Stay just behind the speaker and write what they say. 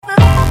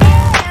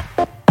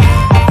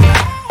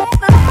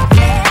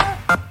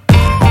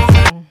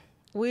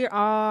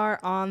are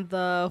on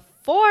the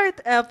 4th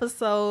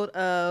episode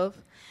of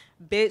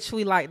Bitch,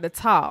 We Like to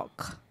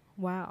Talk.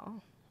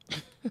 Wow.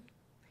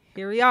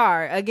 Here we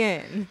are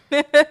again.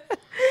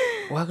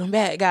 Welcome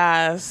back,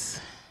 guys.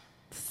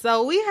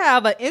 So we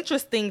have an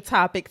interesting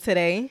topic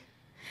today.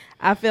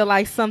 I feel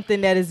like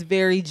something that is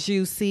very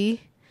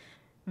juicy,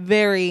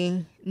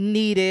 very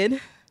needed,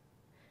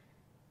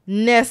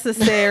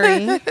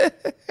 necessary,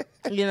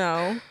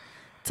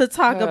 to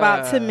talk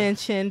about, to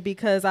mention,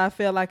 because I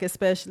feel like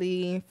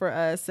especially for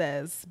us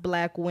as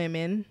Black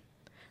women,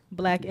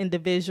 Black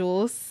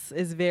individuals,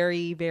 is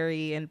very,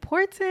 very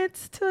important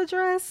to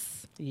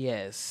address.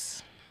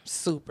 Yes,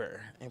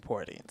 super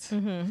important.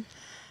 Mm-hmm.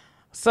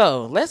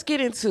 So let's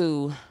get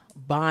into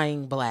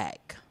buying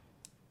black.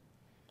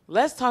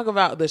 Let's talk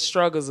about the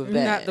struggles of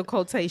that. Not the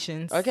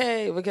quotations.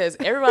 Okay, because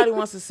everybody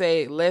wants to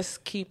say, let's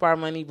keep our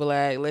money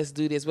black, let's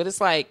do this. But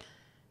it's like,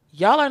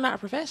 y'all are not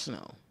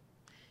professional.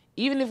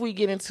 Even if we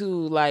get into,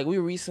 like, we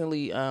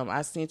recently,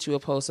 I sent you a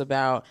post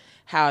about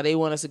how they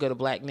want us to go to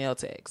black nail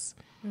techs.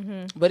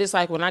 Mm-hmm. But it's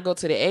like, when I go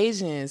to the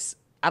Asians,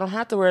 I don't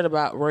have to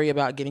worry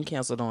about getting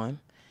canceled on.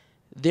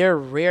 They're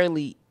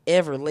rarely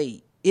ever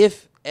late,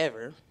 if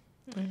ever.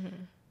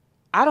 Mm-hmm.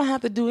 I don't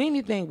have to do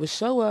anything but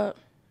show up,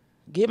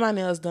 get my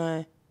nails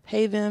done,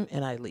 pay them,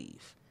 and I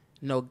leave.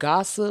 No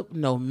gossip,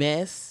 no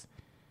mess,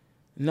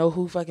 no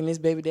who fucking this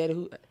baby daddy,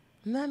 who,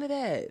 none of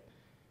that.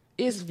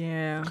 It's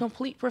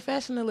complete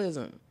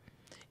professionalism.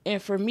 And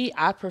for me,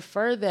 I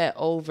prefer that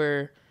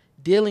over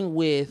dealing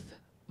with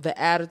the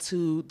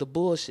attitude, the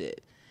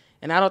bullshit.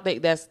 And I don't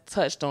think that's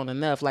touched on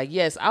enough. Like,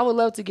 yes, I would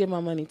love to give my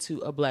money to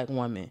a Black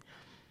woman,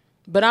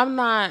 but I'm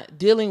not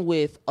dealing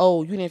with,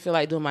 oh, you didn't feel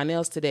like doing my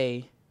nails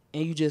today,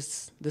 and you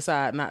just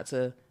decide not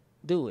to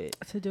do it.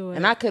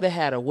 And I could have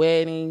had a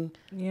wedding,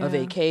 a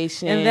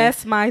vacation. And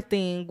that's my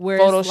thing. Where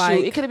photo it's like,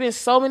 shoot. It could have been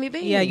so many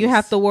things. Yeah, you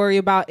have to worry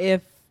about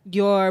if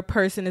your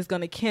person is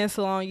going to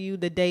cancel on you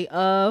the day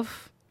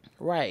of.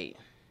 Right.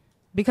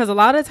 Because a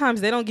lot of times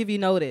they don't give you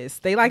notice.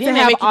 They like to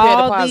have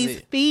all these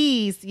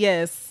fees,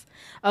 yes,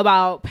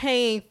 about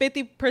paying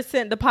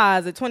 50%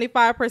 deposit,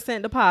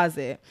 25%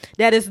 deposit.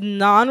 That is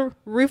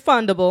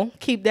non-refundable.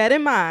 Keep that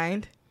in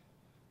mind.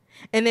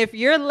 And if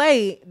you're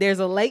late, there's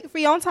a late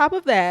fee on top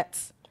of that.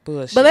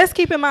 Bullshit. But let's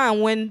keep in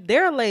mind, when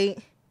they're late,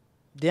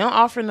 they don't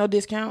offer no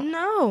discount.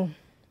 No.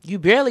 You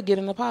barely get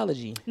an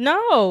apology.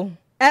 No.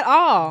 At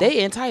all.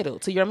 They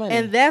entitled to your money.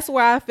 And that's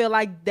where I feel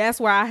like that's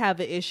where I have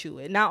the issue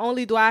with. Not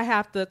only do I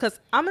have to, because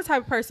I'm the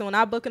type of person, when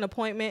I book an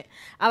appointment,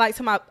 I like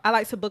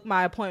to book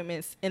my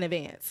appointments in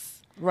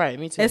advance. Right,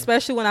 me too.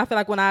 Especially when I feel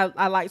like when I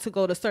like to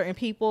go to certain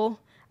people,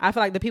 I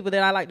feel like the people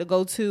that I like to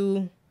go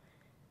to,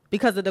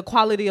 because of the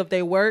quality of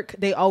their work,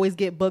 they always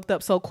get booked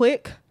up so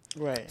quick.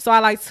 Right. So I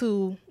like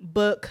to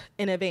book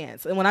in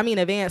advance. And when I mean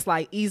advance,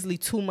 like easily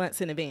 2 months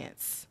in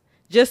advance.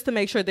 Just to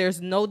make sure there's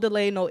no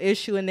delay, no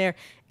issue in there.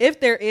 If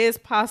there is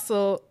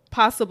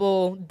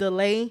possible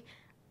delay,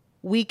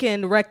 we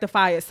can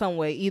rectify it some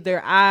way.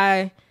 Either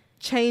I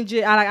change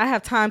it, I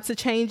have time to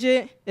change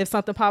it if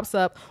something pops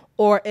up,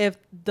 or if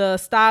the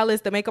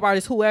stylist, the makeup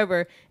artist,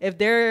 whoever, if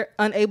they're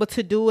unable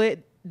to do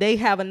it, they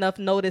have enough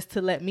notice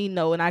to let me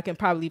know, and I can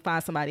probably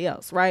find somebody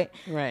else, right?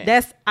 Right.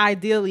 That's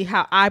ideally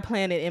how I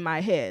plan it in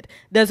my head.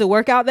 Does it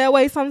work out that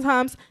way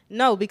sometimes?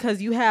 No,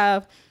 because you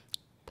have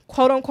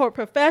quote-unquote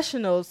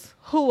professionals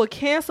who will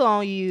cancel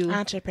on you.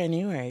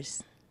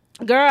 Entrepreneurs.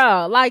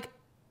 Girl, like,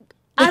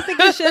 I think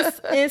it's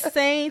just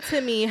insane to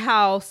me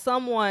how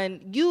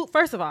someone,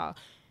 first of all,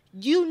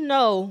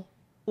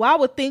 I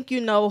would think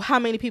you know how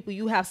many people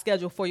you have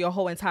scheduled for your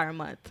whole entire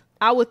month.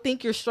 I would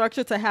think you're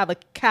structured to have a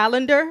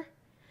calendar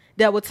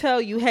that will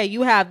tell you, hey,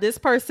 you have this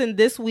person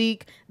this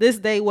week, this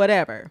day,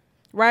 whatever,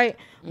 right?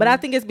 Mm-hmm. But I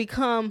think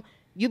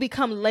you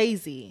become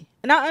lazy.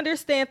 And I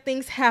understand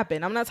things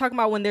happen. I'm not talking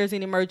about when there's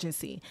an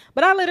emergency.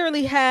 But I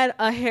literally had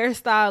a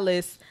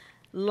hairstylist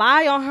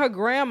lie on her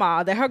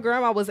grandma that her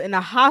grandma was in the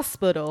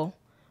hospital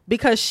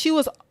because she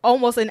was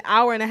almost an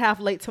hour and a half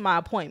late to my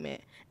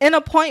appointment. An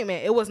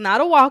appointment. It was not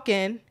a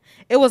walk-in.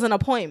 It was an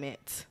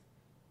appointment.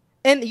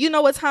 And you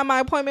know what time my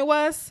appointment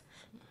was?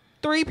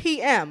 3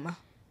 p.m.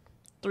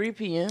 3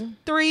 p.m.?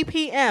 3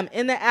 p.m.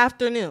 in the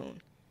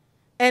afternoon.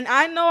 And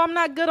I know I'm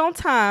not good on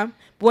time.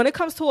 But when it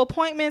comes to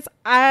appointments,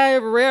 I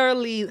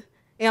rarely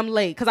am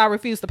late because I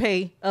refuse to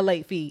pay a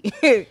late fee.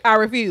 I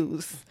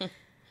refuse.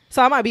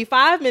 So I might be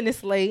 5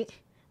 minutes late,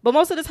 but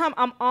most of the time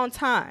I'm on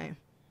time.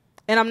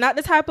 And I'm not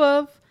the type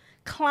of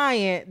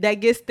client that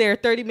gets there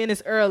 30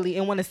 minutes early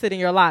and want to sit in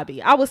your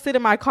lobby. I will sit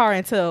in my car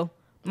until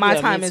my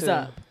time is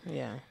up.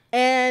 Yeah.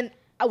 And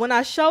when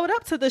I showed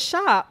up to the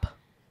shop,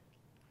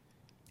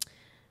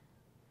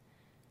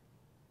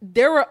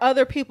 there were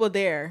other people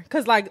there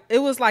because like it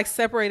was like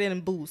separated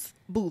in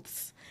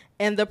booths.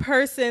 And the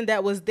person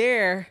that was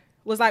there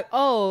was like,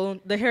 oh,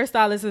 the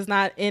hairstylist is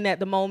not in at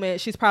the moment.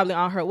 She's probably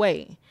on her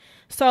way.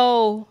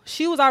 So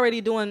she was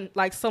already doing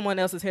like someone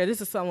else's hair.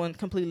 This is someone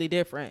completely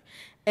different.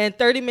 And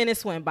 30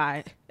 minutes went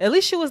by. At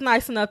least she was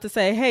nice enough to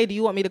say, hey, do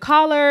you want me to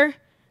call her?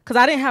 Because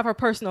I didn't have her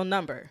personal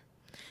number.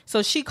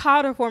 So she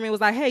called her for me and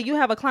was like, hey, you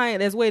have a client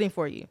that's waiting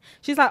for you.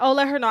 She's like, oh,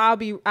 let her know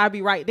I'll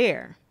be right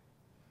there.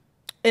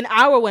 An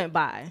hour went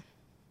by.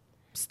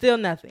 Still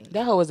nothing.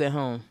 That hoe was at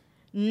home.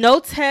 No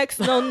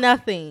text, no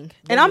nothing.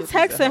 And I'm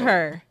texting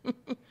her.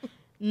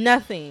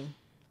 Nothing.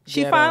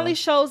 She finally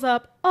shows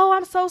up. Oh,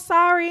 I'm so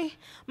sorry.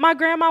 My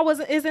grandma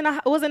was in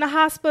a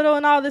hospital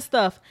and all this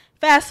stuff.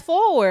 Fast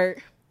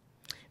forward,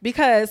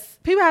 because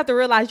people have to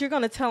realize you're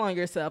going to tell on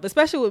yourself,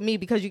 especially with me,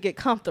 because you get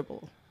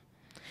comfortable.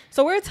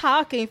 So we're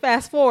talking.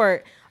 Fast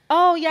forward.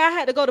 Oh, yeah, I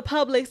had to go to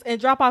Publix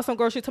and drop off some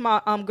groceries to my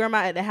grandma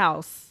at the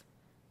house.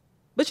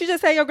 But you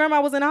just said your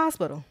grandma was in the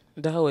hospital.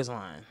 The hoe is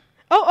lying.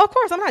 Oh, of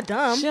course. I'm not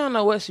dumb. She don't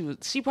know what she was.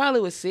 She probably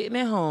was sitting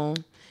at home,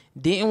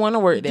 didn't want to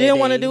work that day. Didn't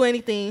want to do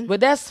anything. But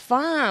that's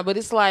fine. But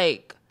it's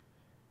like,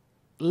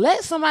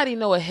 let somebody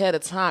know ahead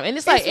of time. And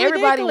it's like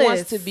everybody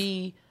wants to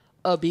be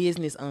a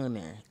business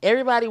owner.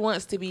 Everybody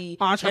wants to be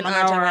an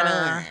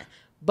entrepreneur.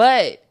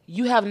 But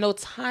you have no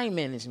time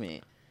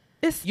management.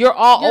 You're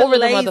over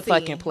lazy. The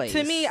motherfucking place.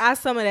 To me, I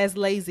sum it as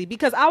lazy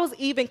because I was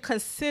even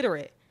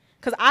considerate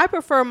because I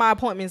prefer my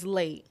appointments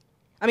late.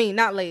 I mean,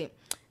 not late,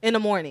 in the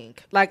morning.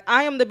 Like,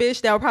 I am the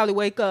bitch that will probably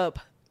wake up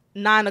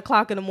 9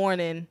 o'clock in the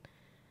morning,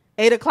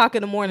 8 o'clock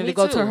in the morning to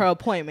go to her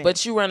appointment.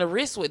 But you run a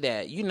risk with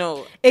that, you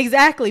know.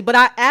 Exactly. But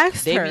I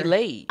asked her. They be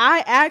late. I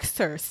asked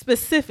her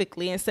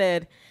specifically and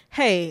said,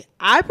 hey,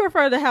 I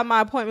prefer to have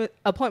my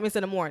appointments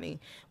in the morning.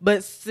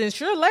 But since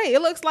you're late,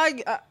 it looks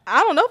like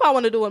I don't know if I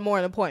want to do a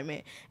morning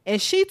appointment.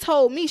 And she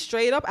told me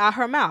straight up out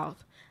her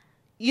mouth,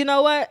 you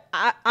know what?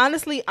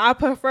 Honestly, I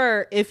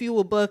prefer if you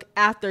will book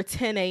after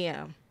 10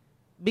 a.m.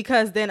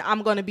 because then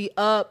I'm going to be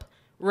up,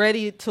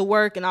 ready to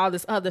work and all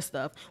this other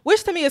stuff.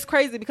 Which to me is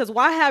crazy because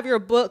why have your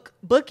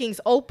bookings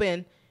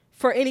open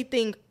for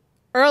anything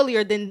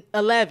earlier than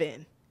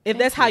 11 if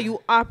that's how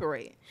you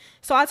operate?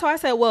 So I told her, I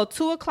said, well,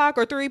 2 o'clock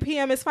or 3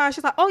 p.m. is fine.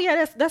 She's like, oh,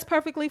 yeah, that's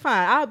perfectly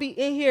fine. I'll be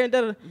in here.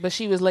 But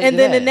she was late. And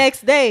then the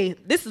next day,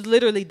 this is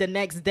literally the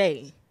next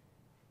day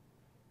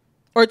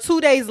or 2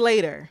 days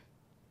later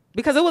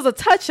because it was a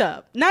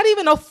touch-up. Not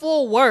even a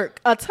full work,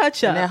 a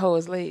touch-up. And that hoe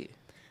was late.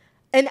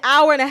 An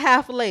hour and a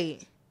half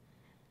late.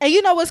 And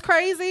you know what's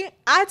crazy?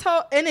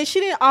 And then she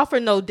didn't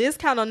offer no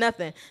discount or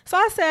nothing. So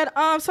I said,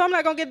 so I'm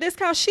not going to get a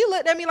discount. She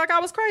looked at me like I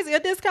was crazy. A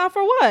discount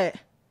for what?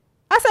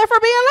 I said, for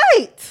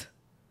being late.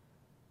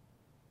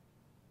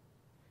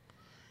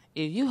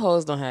 If you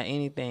hoes don't have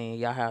anything,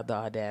 y'all have the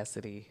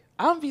audacity.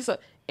 I'm be so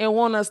and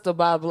want us to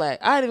buy black.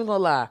 I ain't even gonna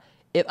lie.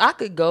 If I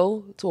could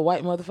go to a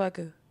white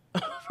motherfucker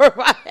for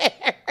my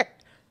hair,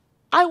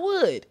 I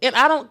would. And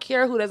I don't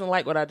care who doesn't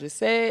like what I just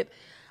said.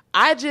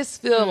 I just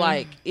feel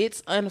like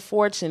it's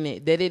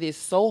unfortunate that it is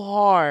so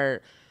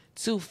hard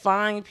to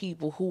find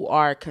people who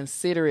are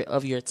considerate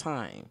of your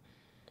time.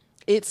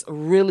 It's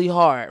really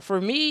hard. For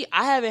me,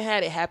 I haven't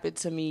had it happen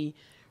to me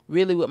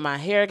really with my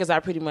hair because I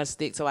pretty much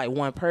stick to like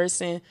one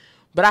person.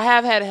 But I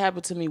have had it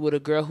happen to me with a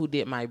girl who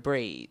did my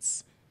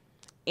braids.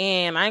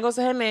 And I ain't going to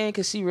say her name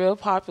because she real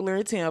popular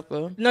in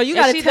Tampa. No, you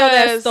got to tell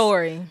that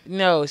story.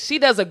 No, she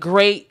does a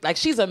great, like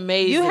she's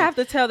amazing. You have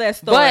to tell that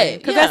story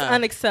because that's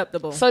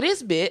unacceptable. So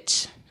this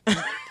bitch,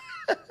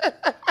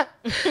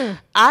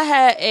 I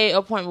had a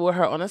appointment with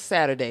her on a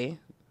Saturday.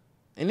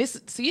 And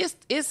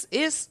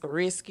it's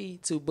risky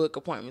to book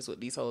appointments with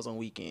these hoes on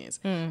weekends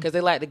because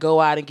they like to go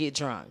out and get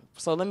drunk.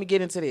 So let me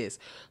get into this.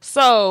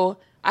 So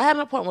I had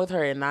an appointment with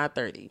her at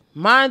 9:30.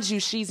 Mind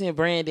you, she's in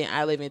Brandon.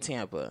 I live in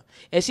Tampa.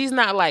 And she's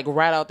not like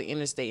right out the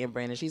interstate in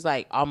Brandon. She's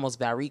like almost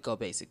Valrico,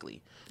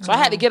 basically. So I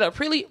had to get up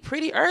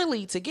pretty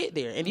early to get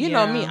there. And you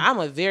know me, I'm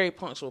a very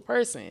punctual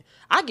person.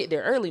 I get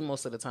there early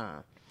most of the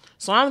time.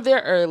 So I'm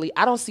there early.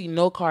 I don't see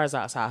no cars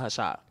outside her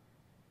shop.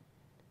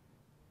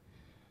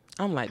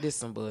 I'm like, this is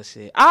some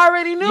bullshit. I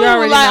already knew.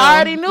 I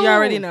already knew. You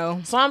already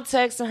know. So I'm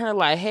texting her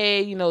like,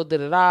 hey,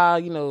 da-da-da,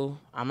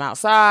 I'm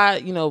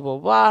outside, blah,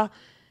 blah.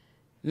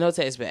 No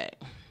text back.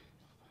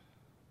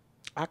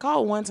 I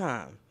called one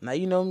time. Now,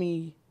 you know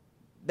me.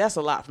 That's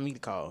a lot for me to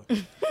call.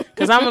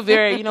 Because I'm a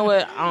very, you know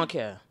what? I don't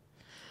care.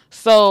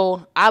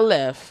 So I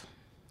left.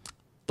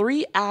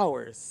 3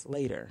 hours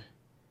later,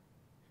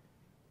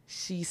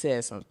 she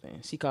said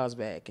something. She calls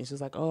back. And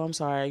she's like, oh, I'm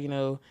sorry,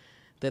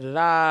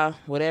 da-da-da,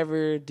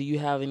 whatever. Do you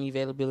have any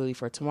availability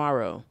for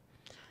tomorrow?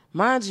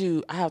 Mind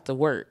you, I have to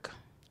work.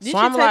 Did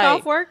you take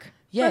off work?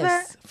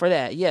 Yes, for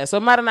that. Yeah. So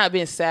it might have not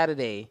been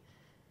Saturday.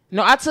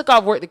 No, I took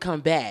off work to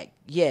come back.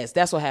 Yes,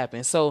 that's what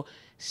happened. So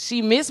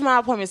she missed my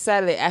appointment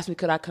Saturday, asked me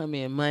could I come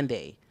in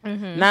Monday.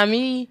 Mm-hmm. Now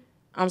me,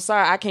 I'm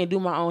sorry, I can't do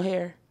my own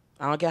hair.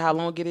 I don't care how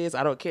long it is.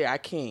 I don't care. I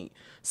can't.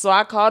 So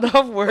I called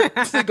off work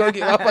to go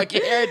get my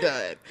fucking hair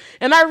done.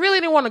 And I really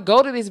didn't want to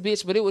go to this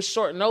bitch, but it was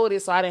short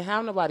notice, so I didn't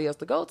have nobody else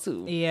to go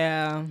to.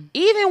 Yeah.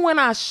 Even when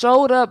I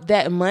showed up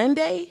that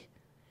Monday,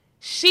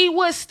 she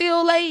was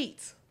still late.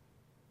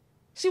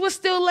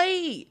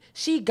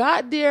 She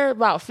got there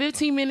about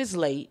 15 minutes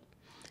late.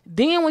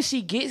 Then when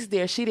she gets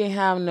there, she didn't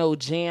have no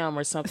jam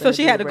or something. So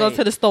she had to go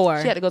to the store.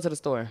 She had to go to the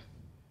store.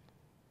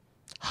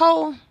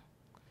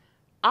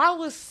 I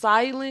was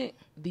silent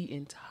the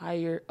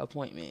entire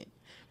appointment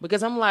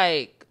because I'm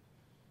like,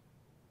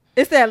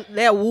 It's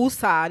that woo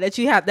side that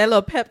you have, that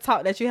little pep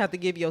talk that you have to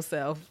give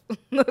yourself.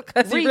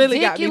 Because you really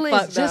got me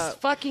fucked just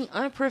up. fucking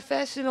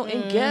unprofessional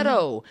and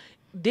ghetto.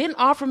 Didn't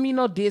offer me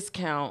no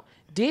discount.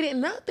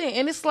 Didn't nothing.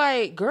 And it's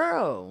like,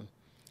 girl.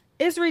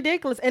 It's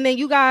ridiculous. And then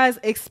you guys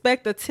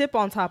expect a tip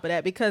on top of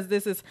that because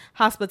this is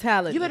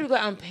hospitality. You better be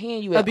glad I'm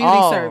paying you a at beauty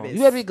all. service. You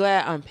better be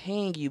glad I'm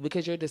paying you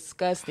because you're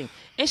disgusting.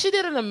 And she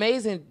did an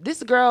amazing,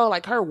 this girl,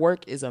 like her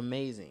work is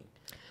amazing.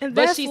 And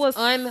but she's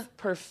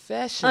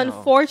unprofessional.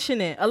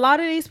 Unfortunate. A lot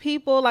of these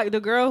people, like the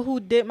girl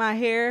who did my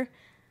hair,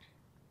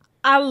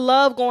 I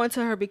love going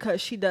to her because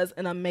she does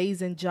an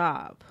amazing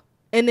job.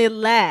 And it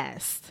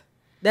lasts.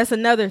 That's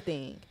another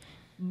thing.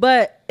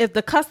 But if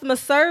the customer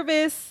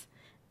service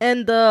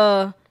and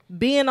the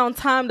being on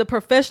time, the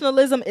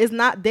professionalism is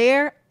not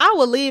there, I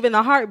will leave in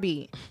a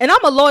heartbeat. And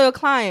I'm a loyal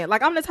client.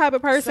 Like, I'm the type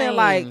of person, Same.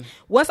 like,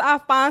 once I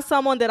find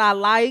someone that I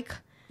like,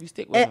 you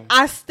stick with them.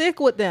 I stick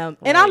with them.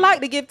 Right. And I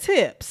like to give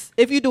tips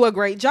if you do a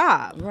great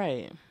job.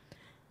 Right.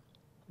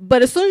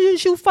 But as soon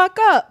as you fuck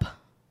up,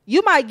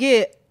 you might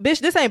get, bitch,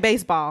 this ain't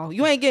baseball.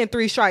 You ain't getting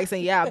 3 strikes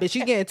and you out, bitch.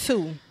 You getting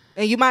 2.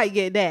 And you might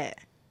get that.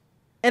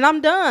 And I'm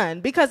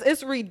done because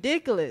it's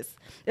ridiculous.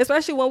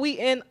 Especially when we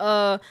in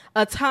a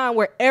time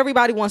where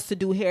everybody wants to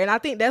do hair. And I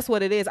think that's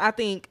what it is. I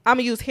think, I'm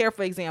going to use hair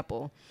for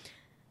example.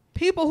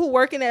 People who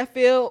work in that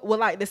field would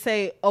like to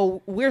say,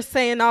 oh, we're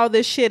saying all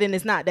this shit and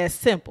it's not that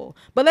simple.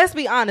 But let's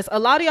be honest. A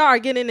lot of y'all are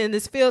getting in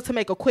this field to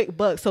make a quick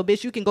buck. So,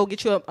 bitch, you can go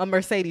get you a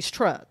Mercedes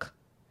truck.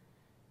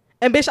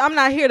 And, bitch, I'm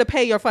not here to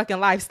pay your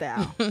fucking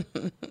lifestyle.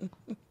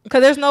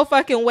 Because there's no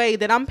fucking way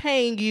that I'm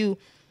paying you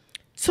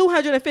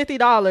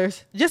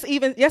 $250, just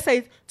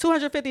say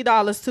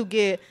 $250 to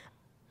get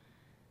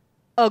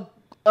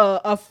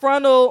a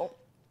frontal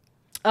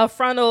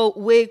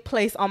wig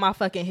placed on my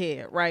fucking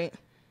head, right?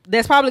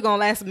 That's probably gonna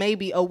last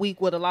maybe a week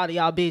with a lot of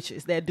y'all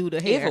bitches that do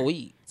the hair. If a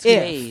week, 2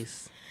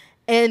 days.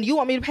 And you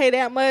want me to pay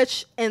that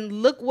much?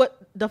 And look what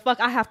the fuck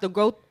I have to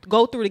go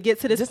through to get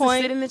to this just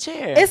point. To sit in the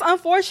chair. It's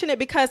unfortunate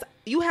because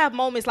you have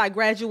moments like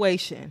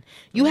graduation,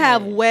 you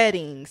have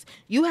weddings,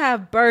 you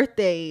have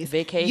birthdays,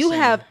 vacation. You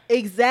have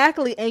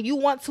exactly, and you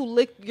want to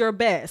look your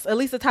best. At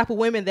least the type of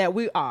women that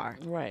we are.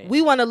 Right.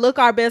 We want to look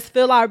our best,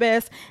 feel our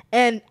best,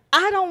 and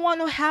I don't want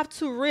to have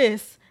to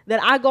risk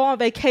that I go on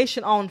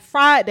vacation on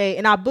Friday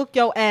and I book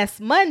your ass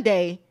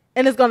Monday,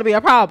 and it's going to be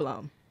a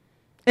problem.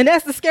 And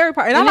that's the scary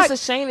part. And it's a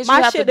shame that you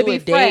have to do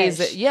it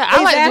days. Yeah,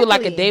 I like to do it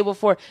like a day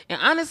before.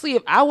 And honestly,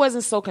 if I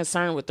wasn't so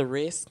concerned with the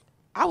risk,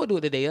 I would do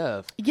it the day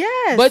of.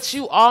 Yes. But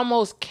you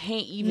almost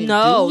can't even do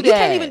that. You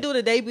can't even do it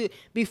the day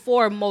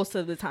before most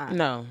of the time.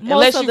 No.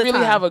 Unless you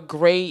really have a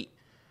great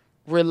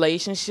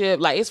relationship.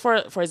 Like, it's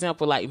for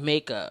example, like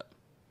makeup.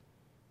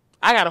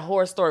 I got a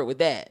horror story with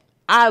that.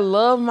 I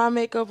love my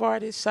makeup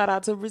artist. Shout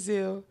out to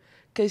Brazil.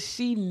 Because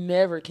she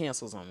never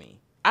cancels on me.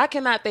 I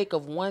cannot think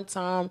of one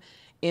time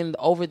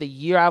over the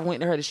year I've went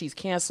to her that she's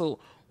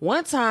canceled.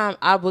 One time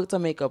I booked a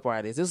makeup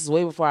artist. This is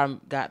way before I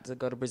got to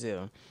go to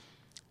Brazil.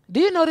 Do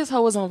you know this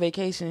hoe was on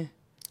vacation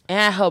and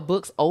had her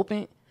books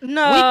open?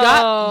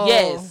 No.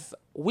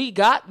 We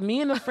got me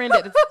and a friend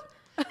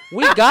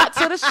we got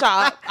to the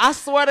shop. I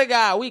swear to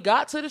God, we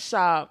got to the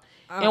shop.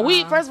 And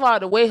we, first of all,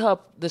 the way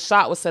the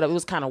shop was set up, it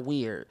was kind of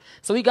weird.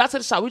 So we got to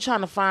the shop. We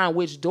trying to find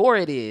which door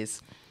it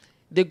is.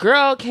 The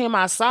girl came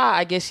outside.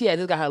 I guess she had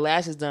just got her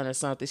lashes done or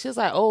something. She was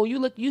like, "Oh,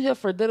 you here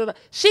for da-da-da."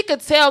 She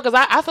could tell because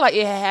I feel like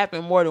it had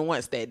happened more than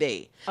once that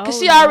day. Because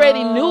she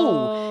already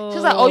knew. She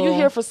was like, "Oh, you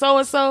here for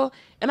so-and-so?"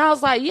 And I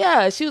was like,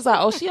 "Yeah." She was like,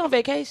 "Oh, she on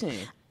vacation."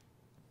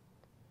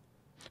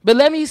 But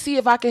let me see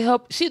if I can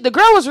help. The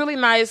girl was really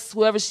nice,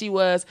 whoever she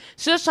was.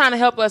 She was trying to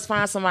help us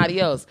find somebody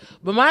else.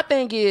 But my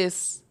thing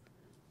is,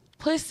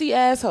 pussy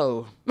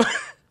asshole.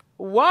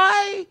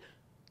 Why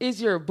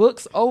is your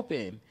books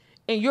open?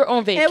 And you're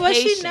on vacation. And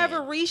she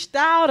never reached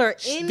out or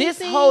anything.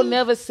 This hoe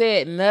never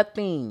said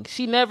nothing.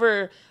 She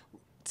never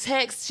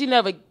texted. She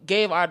never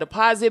gave our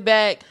deposit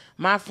back.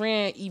 My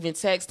friend even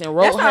texted and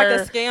wrote her.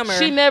 That's like a scammer.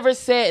 She never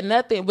said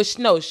nothing. But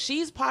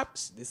she's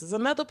This is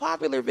another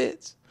popular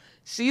bitch.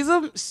 She's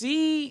not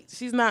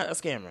a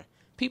scammer.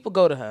 People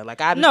go to her.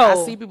 Like I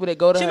see people that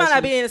go to her. She might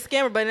not be in a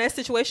scammer, but in that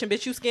situation,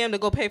 bitch, you scammed to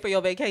go pay for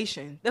your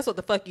vacation. That's what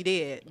the fuck you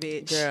did,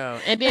 bitch. Girl.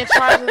 And then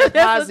charged the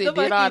deposit,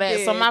 did all that.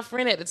 So my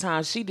friend at the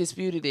time, she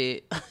disputed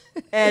it.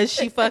 As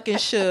she fucking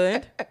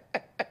should.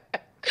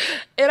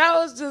 And I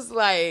was just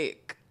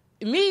like,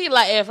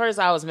 at first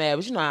I was mad,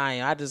 but you know how I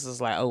am. I just was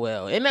like, oh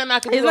well. And nothing I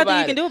can do about it. There's nothing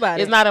you can do about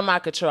it. It's not in my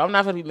control. I'm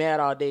not going to be mad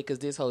all day because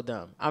this whole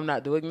dumb. I'm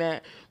not doing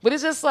that. But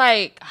it's just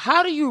like,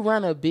 how do you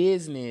run a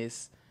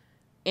business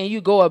and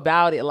you go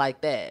about it like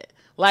that?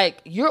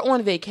 Like, you're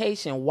on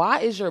vacation.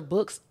 Why is your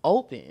books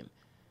open?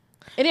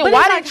 And then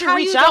why didn't you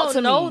reach out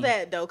to me? I don't know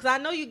that, though. Because I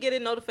know you're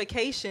getting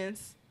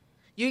notifications.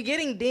 You're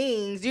getting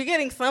dings. You're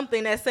getting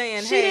something that's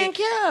saying, she didn't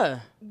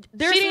care.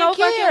 There's no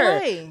fucking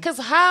way. Because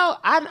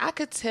I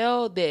could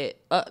tell that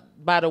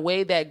by the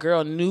way that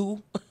girl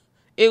knew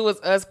it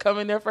was us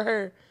coming there for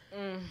her.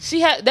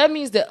 That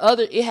means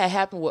that it had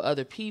happened with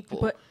other people.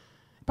 But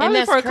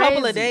probably for a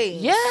couple of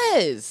days.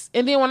 Yes.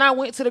 And then when I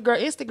went to the girl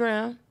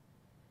Instagram,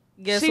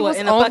 Guess She what? was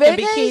In a on fucking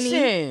vacation.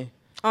 bikini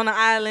on an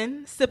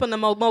island, sipping the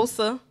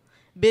mimosa.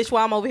 Bitch,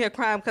 while I'm over here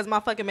crying because my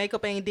fucking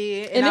makeup ain't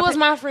did. And it was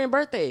my friend's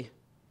birthday.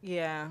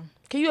 Yeah.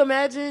 Can you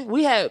imagine?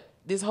 We had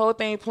this whole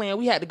thing planned.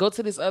 We had to go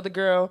to this other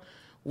girl.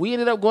 We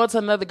ended up going to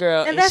another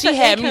girl, and that's she an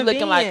had me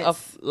looking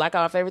inconvenience. like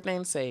our favorite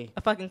thing to say,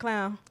 A fucking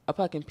clown. a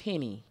fucking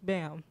penny,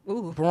 Bam.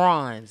 Ooh.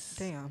 bronze.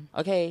 Damn.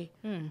 Okay,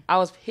 I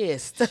was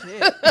pissed.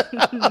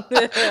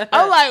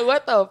 I'm like,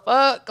 what the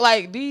fuck?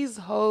 Like, these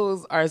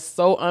hoes are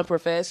so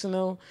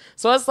unprofessional.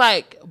 So it's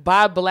like,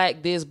 buy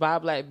black this, buy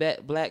black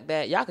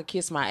that. Y'all could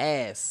kiss my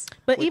ass.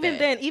 But with even that.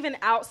 then, even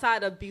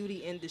outside of beauty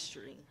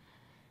industry,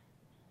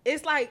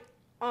 it's like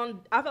I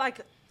feel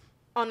like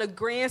on the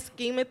grand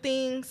scheme of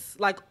things,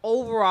 like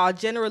overall,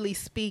 generally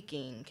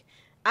speaking,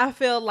 I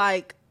feel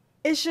like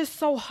it's just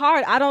so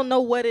hard. I don't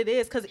know what it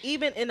is, because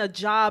even in a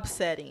job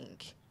setting,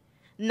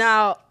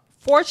 now,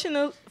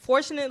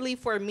 fortunately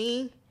for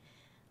me,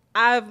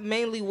 I've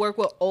mainly worked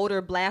with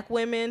older black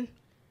women,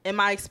 and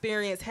my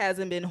experience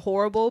hasn't been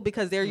horrible,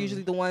 because they're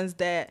usually the ones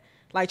that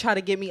like try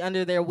to get me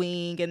under their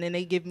wing, and then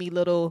they give me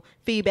little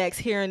feedbacks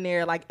here and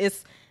there. Like,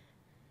 it's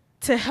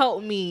to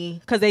help me,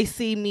 because they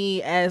see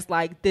me as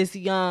like this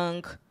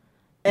young,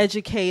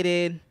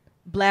 educated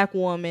black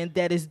woman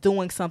that is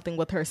doing something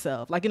with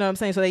herself. Like, you know what I'm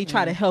saying? So they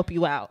try to help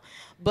you out.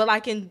 But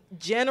like in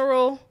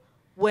general,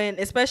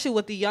 especially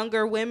with the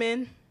younger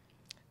women,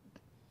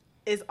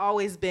 it's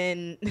always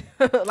been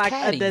like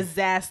Catty. a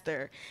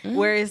disaster,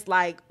 where it's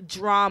like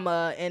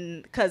drama.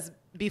 And because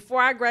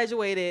before I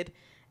graduated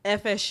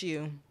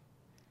FSU,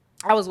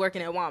 I was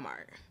working at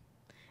Walmart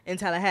in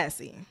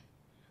Tallahassee.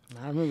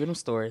 I remember them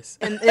stories.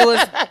 And it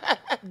was,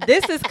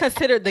 this is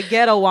considered the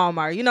ghetto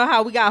Walmart. You know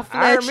how we got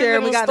I Fletcher, remember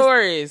we them got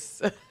stories.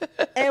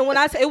 and when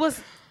I say, it was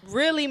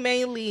really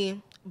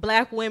mainly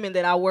black women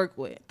that I worked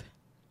with.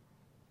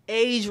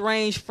 Age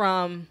range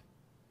from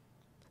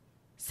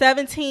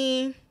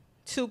 17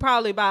 to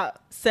probably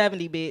about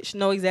 70, bitch.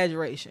 No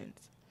exaggerations.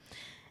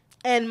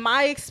 And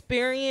my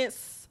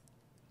experience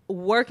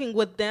working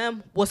with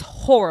them was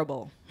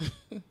horrible.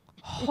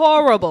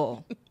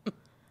 Horrible.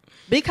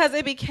 Because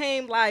it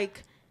became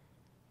like,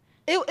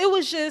 it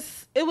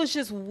was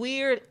just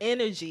weird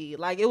energy.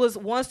 Like, it was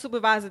one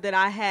supervisor that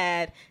I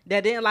had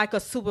that didn't like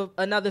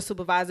another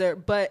supervisor,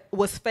 but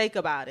was fake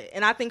about it.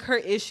 And I think her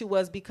issue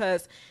was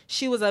because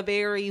she was a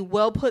very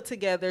well put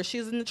together. She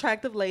was an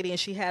attractive lady, and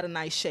she had a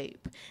nice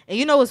shape. And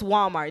you know, it's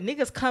Walmart.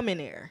 Niggas come in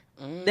there.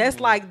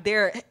 That's like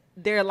they're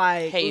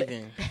like,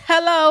 Haven.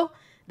 Hello.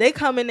 They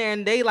come in there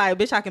and they like,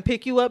 bitch, I can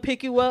pick you up.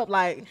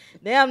 Like,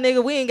 damn,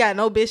 nigga, we ain't got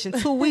no bitch in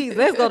 2 weeks.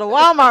 Let's go to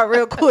Walmart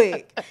real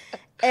quick.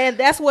 And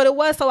that's what it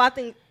was. So I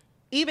think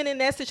even in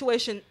that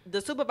situation, the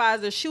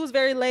supervisor, she was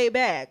very laid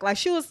back. Like,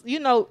 she was,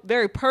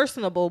 very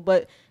personable,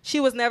 but she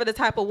was never the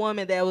type of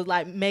woman that was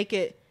like, make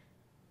it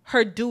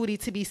her duty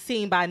to be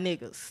seen by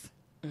niggas.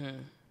 Mm-hmm.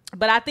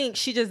 But I think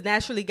she just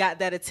naturally got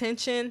that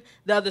attention.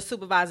 The other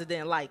supervisor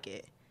didn't like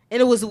it.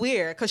 And it was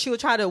weird, because she would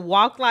try to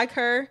walk like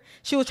her.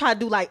 She would try to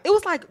do like, it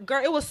was like,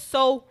 girl, it was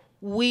so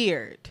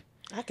weird.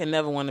 I can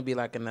never want to be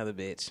like another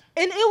bitch.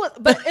 And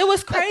it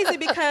was crazy,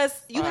 because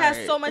you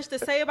had so much to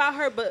say about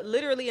her, but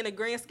literally in the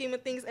grand scheme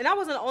of things, and I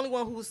wasn't the only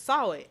one who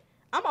saw it.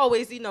 I'm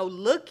always,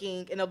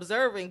 looking and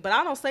observing, but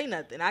I don't say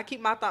nothing. I keep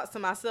my thoughts to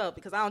myself,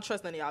 because I don't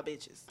trust none of y'all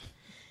bitches.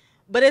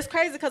 But it's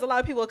crazy, because a lot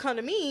of people come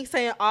to me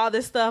saying all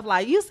this stuff,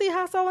 like, you see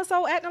how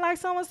so-and-so acting like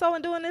so-and-so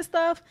and doing this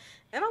stuff?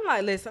 And I'm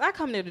like, listen, I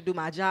come there to do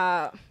my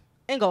job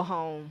and go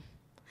home.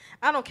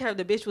 I don't care if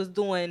the bitch was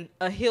doing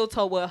a heel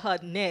toe with her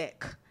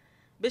neck.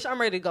 Bitch, I'm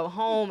ready to go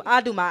home.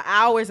 I do my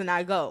hours and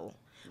I go.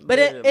 But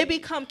it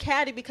become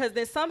catty, because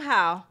then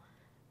somehow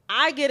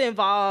I get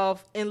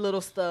involved in little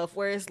stuff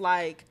where it's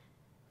like,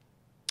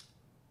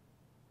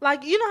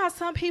 you know how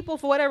some people,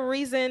 for whatever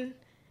reason,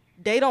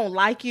 they don't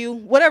like you,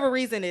 whatever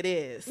reason it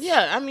is.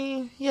 Yeah, I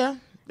mean, yeah.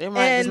 They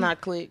might just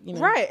not click,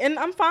 Right, and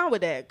I'm fine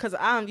with that, because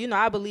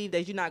I believe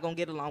that you're not going to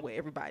get along with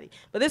everybody.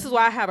 But this is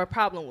what I have a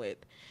problem with.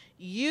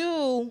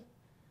 You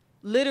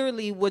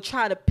literally would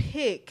try to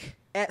pick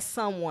at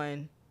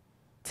someone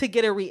to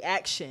get a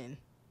reaction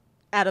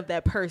out of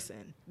that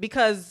person,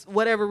 because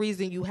whatever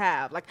reason you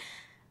have. Like,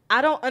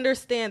 I don't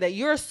understand that.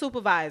 You're a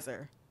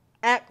supervisor.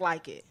 Act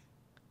like it.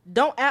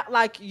 Don't act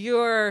like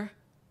you're,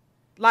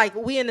 like,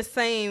 we in the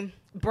same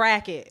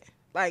bracket.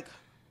 Like,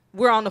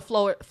 we're on the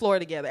floor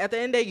together. At the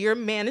end of the day, you're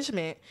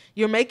management.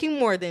 You're making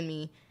more than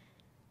me.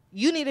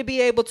 You need to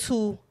be able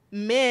to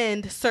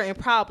mend certain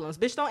problems.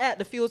 Bitch, don't add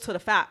the fuel to the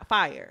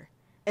fire.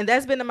 And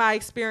that's been my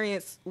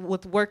experience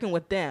with working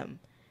with them.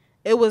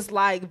 It was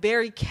like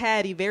very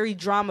catty, very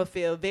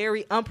drama-filled,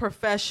 very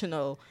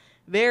unprofessional,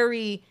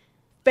 very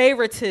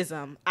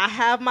favoritism. I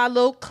have my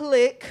little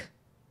clique,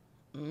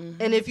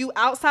 and if you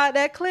outside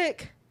that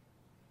clique,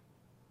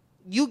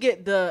 you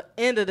get the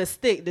end of the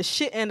stick, the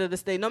shit end of the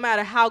stick, no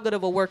matter how good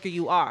of a worker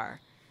you are.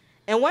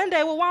 And one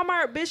day with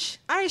Walmart, bitch,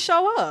 I ain't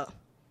show up.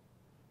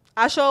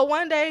 I showed up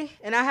one day,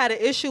 and I had an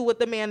issue with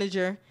the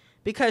manager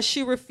because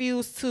she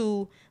refused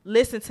to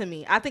listen to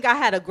me. I think I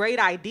had a great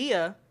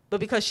idea, but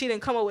because she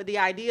didn't come up with the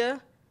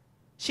idea,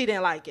 she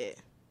didn't like it.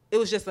 it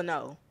was just a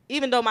no,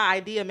 even though my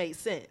idea made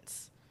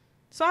sense.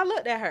 So I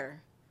looked at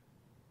her.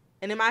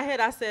 And in my head,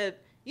 I said,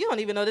 you don't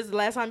even know this is the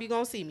last time you're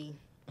going to see me.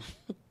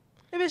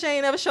 That bitch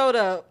ain't never showed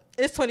up.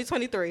 It's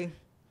 2023.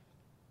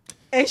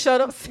 Ain't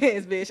showed up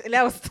since, bitch. And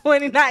that was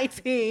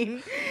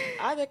 2019.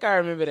 I think I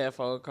remember that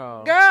phone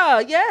call.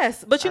 Girl,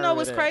 yes. But you know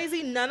what's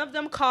crazy? None of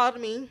them called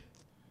me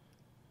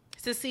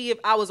to see if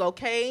I was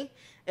okay,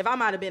 if I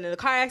might have been in a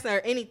car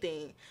accident or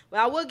anything. But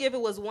I will give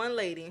it was one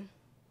lady.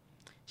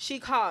 She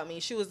called me.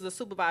 She was the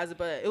supervisor,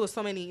 but it was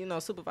so many,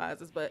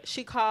 supervisors. But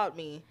she called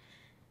me,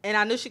 and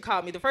I knew she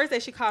called me. The first day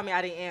she called me,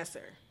 I didn't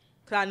answer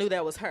because I knew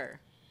that was her.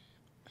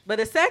 But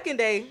the second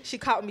day, she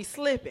caught me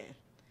slipping,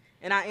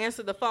 and I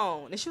answered the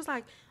phone. And she was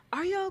like,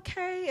 are you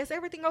okay? Is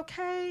everything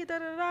okay? Da,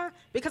 da, da.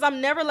 Because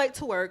I'm never late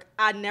to work.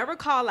 I never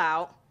call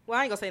out. Well,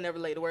 I ain't going to say never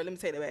late to work. Let me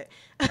say that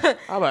back.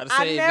 I'm about to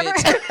say, bitch.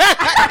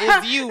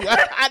 It's you.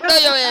 I know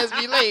your ass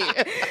be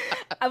late.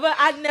 But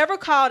I never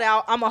called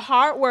out. I'm a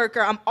hard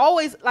worker. I'm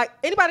always, like,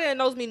 anybody that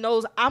knows me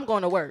knows I'm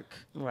going to work.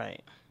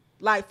 Right.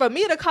 Like, for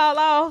me to call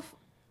off,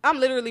 I'm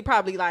literally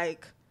probably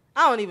like,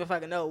 I don't even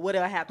fucking know what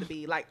it have to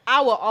be. Like,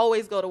 I will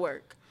always go to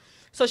work.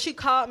 So she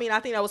called me, and I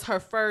think that was her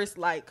first,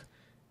 like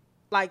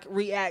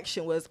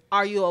reaction was,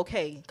 are you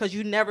okay? Because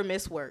you never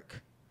miss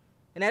work.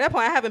 And at that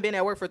point, I haven't been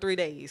at work for 3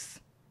 days.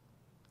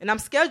 And I'm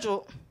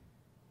scheduled,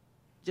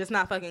 just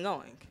not fucking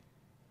going.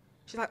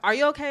 She's like, are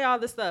you okay, all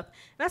this stuff?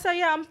 And I said,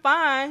 yeah, I'm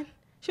fine.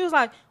 She was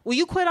like, will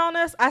you quit on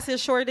us? I said,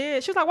 sure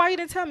did. She was like, why you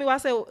didn't tell me? Well, I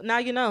said, well, now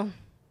you know.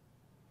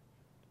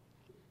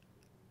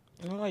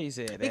 Why you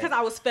said that? Because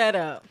I was fed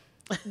up.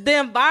 The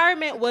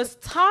environment was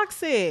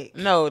toxic.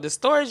 No, the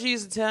stories you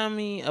used to tell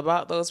me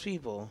about those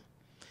people.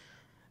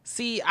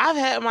 See, I've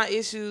had my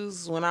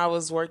issues when I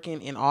was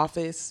working in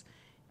office,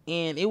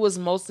 and it was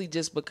mostly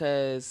just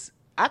because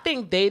I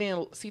think they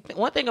didn't see.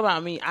 One thing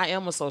about me, I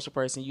am a social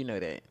person. You know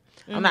that.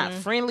 Mm-hmm. I'm not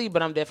friendly,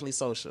 but I'm definitely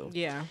social.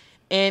 Yeah.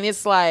 And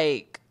it's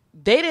like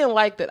they didn't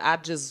like that I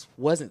just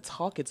wasn't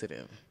talking to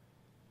them.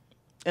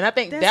 And I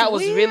think that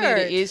was really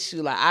the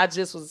issue. Like, I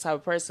just was the type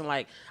of person,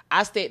 like,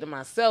 I stayed to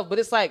myself. But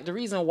it's like, the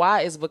reason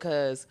why is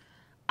because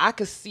I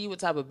could see what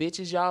type of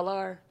bitches y'all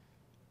are.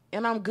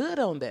 And I'm good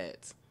on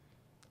that.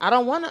 I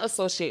don't want to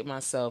associate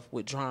myself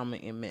with drama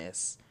and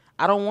mess.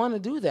 I don't want to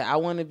do that. I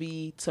want to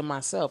be to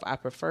myself. I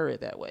prefer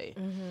it that way.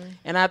 Mm-hmm.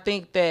 And I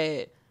think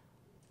that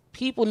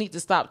people need to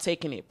stop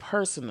taking it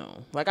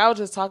personal. Like, I was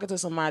just talking to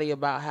somebody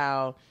about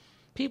how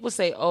people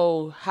say,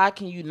 oh, how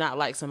can you not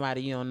like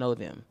somebody you don't know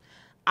them?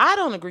 I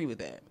don't agree with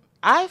that.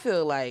 I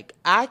feel like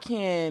I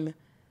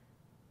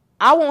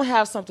won't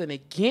have something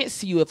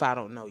against you if I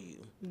don't know you.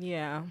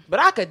 Yeah. But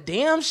I could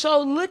damn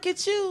sure look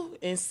at you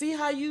and see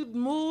how you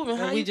move and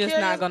how you we just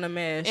carry, not going to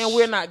mesh. And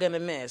we're not going to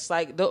mesh.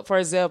 Like, for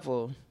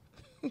example,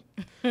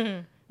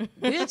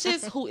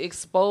 bitches who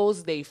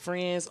expose their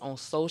friends on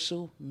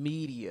social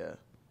media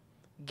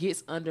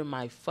gets under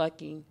my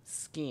fucking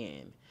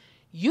skin.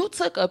 You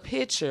took a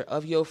picture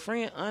of your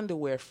friend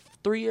underwear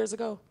 3 years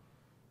ago.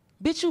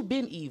 Bitch, you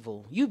been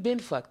evil. You been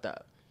fucked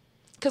up.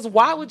 Because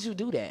why would you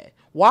do that?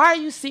 Why are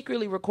you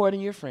secretly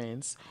recording your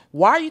friends?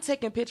 Why are you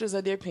taking pictures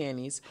of their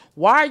panties?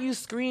 Why are you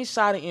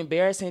screenshotting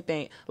embarrassing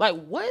things? Like,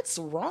 what's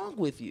wrong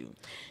with you?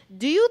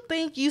 Do you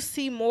think you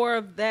see more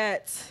of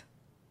that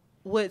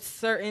with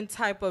certain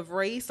type of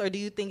race, or do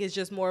you think it's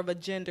just more of a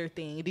gender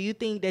thing? Do you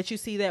think that you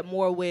see that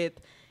more with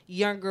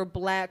younger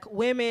black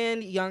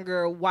women,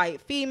 younger white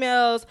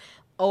females,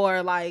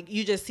 or like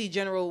you just see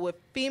general with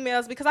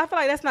females? Because I feel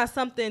like that's not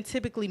something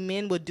typically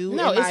men would do, in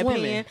my opinion.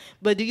 Women.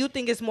 But do you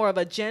think it's more of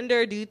a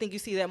gender? Do you think you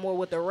see that more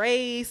with the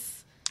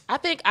race? I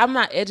think I'm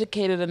not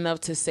educated enough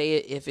to say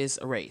it if it's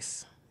a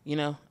race. You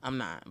know, I'm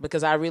not.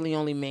 Because I really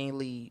only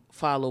mainly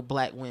follow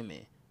black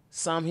women.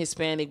 Some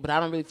Hispanic, but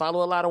I don't really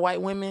follow a lot of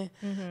white women.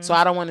 Mm-hmm. So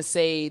I don't want to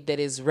say that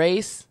it's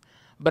race.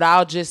 But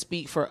I'll just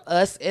speak for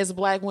us as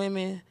black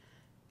women.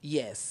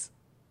 Yes.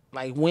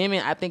 Like,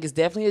 women, I think it's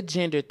definitely a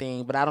gender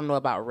thing, but I don't know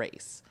about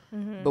race.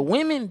 Mm-hmm. But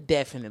women,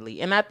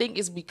 definitely. And I think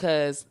it's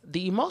because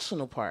the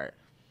emotional part.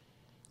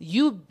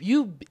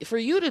 For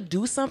you to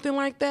do something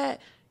like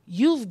that,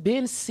 you've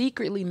been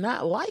secretly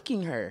not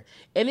liking her.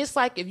 And it's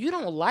like, if you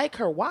don't like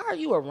her, why are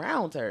you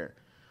around her?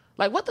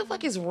 Like, what the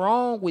fuck is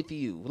wrong with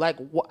you? Like,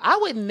 I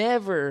would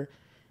never...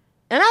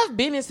 And I've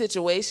been in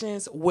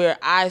situations where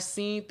I've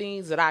seen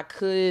things that I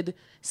could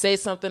say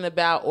something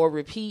about or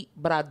repeat,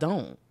 but I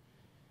don't.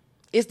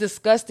 It's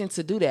disgusting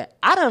to do that.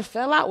 I done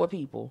fell out with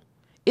people.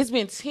 It's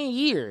been 10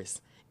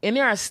 years, and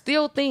there are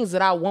still things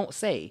that I won't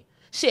say.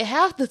 Shit,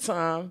 half the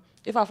time,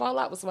 if I fall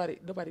out with somebody,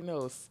 nobody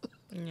knows.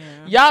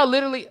 Yeah. Y'all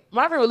literally,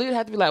 my friend would literally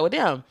have to be like, well,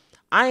 damn,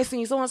 I ain't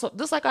seen so-and-so.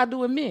 Just like I do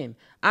with men.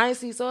 I ain't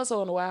seen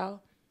so-and-so in a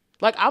while.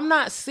 Like, I'm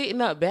not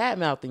sitting up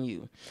bad-mouthing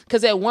you.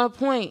 Because at one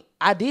point,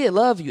 I did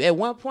love you. At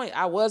one point,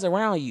 I was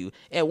around you.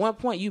 At one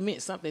point, you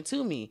meant something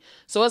to me.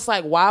 So it's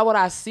like, why would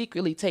I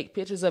secretly take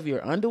pictures of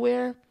your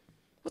underwear?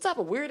 What type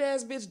of weird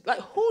ass bitch? Like,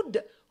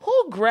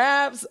 who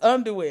grabs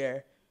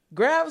underwear,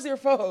 grabs your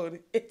phone,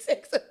 and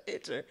takes a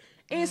picture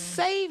and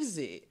saves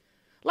it?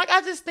 Like,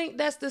 I just think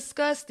that's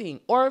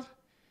disgusting. Or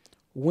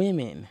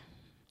women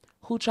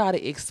who try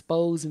to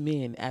expose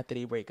men after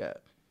they break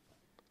up.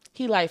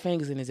 He like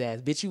fingers in his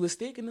ass. Bitch, you was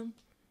sticking them.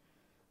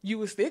 You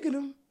was sticking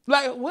them.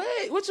 Like,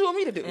 what? What you want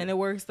me to do? And it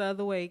works the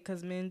other way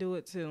because men do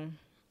it too.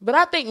 But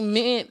I think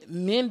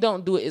men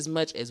don't do it as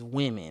much as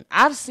women.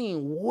 I've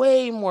seen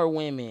way more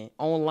women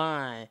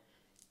online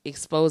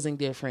exposing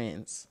their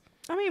friends.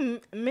 I mean,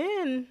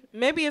 men,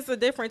 maybe it's a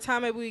different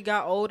time. Maybe we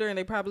got older and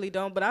they probably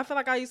don't. But I feel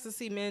like I used to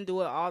see men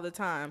do it all the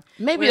time.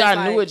 Maybe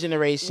our newer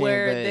generation.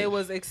 Where they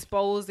was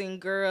exposing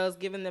girls,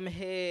 giving them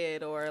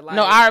head or like.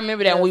 No, I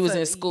remember that when we was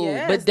in school.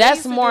 Yes, but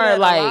that's more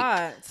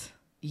like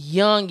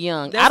young.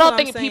 That's I don't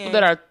think I'm people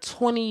that are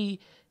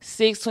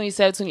 26,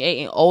 27,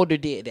 28 and older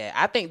did that.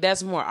 I think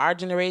that's more our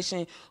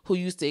generation who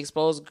used to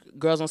expose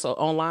girls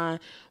online.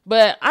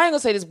 But I ain't going to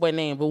say this boy's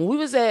name. But when we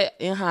was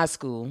in high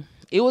school,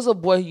 it was a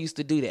boy who used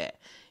to do that.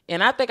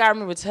 And I think I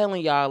remember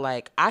telling y'all,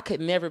 like, I could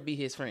never be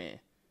his friend.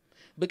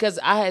 Because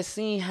I had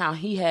seen how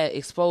he had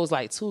exposed,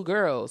 like, 2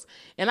 girls.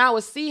 And I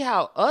would see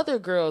how other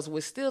girls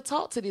would still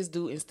talk to this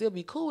dude and still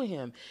be cool with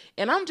him.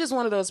 And I'm just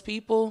one of those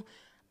people.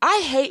 I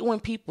hate when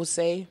people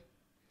say,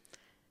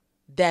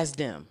 that's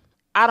them.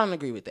 I don't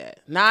agree with that.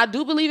 Now, I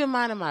do believe in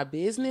minding my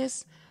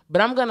business.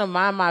 But I'm going to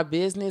mind my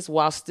business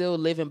while still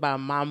living by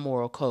my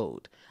moral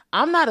code.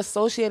 I'm not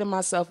associating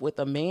myself with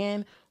a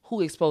man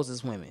who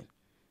exposes women.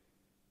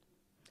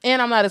 And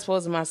I'm not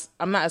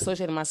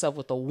associating myself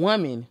with a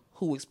woman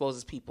who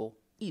exposes people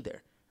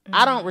either. Mm-hmm.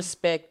 I don't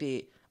respect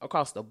it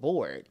across the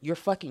board. You're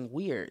fucking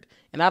weird.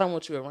 And I don't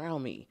want you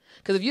around me.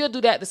 Because if you'll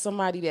do that to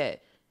somebody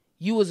that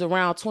you was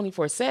around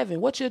 24/7,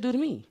 what you'll do to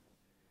me?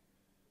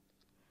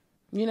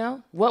 You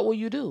know? What will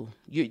you do?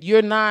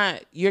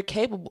 You're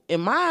capable. In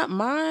my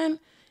mind,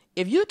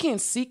 if you can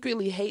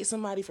secretly hate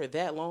somebody for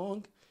that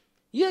long,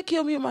 you'll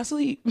kill me in my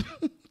sleep.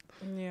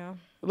 Yeah.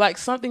 Like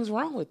something's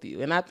wrong with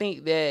you. And I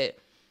think that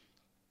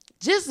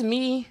just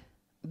me,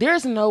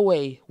 there's no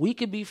way we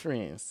could be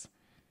friends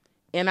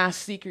and I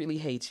secretly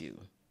hate you.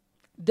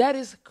 That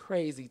is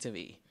crazy to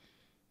me.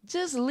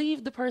 Just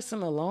leave the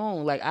person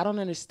alone. Like, I don't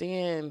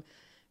understand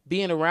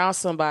being around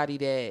somebody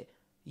that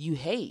you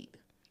hate.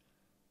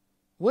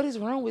 What is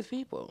wrong with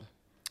people?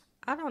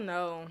 I don't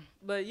know.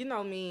 But you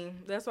know me.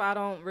 That's why I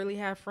don't really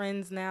have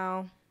friends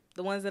now.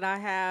 The ones that I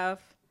have,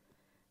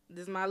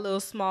 this is my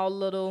small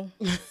little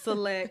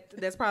select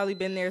that's probably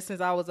been there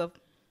since I was a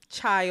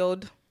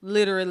child.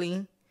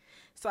 Literally.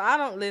 So I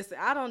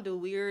don't do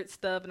weird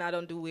stuff and I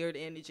don't do weird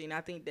energy. And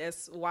I think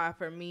that's why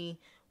for me,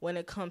 when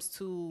it comes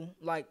to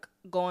like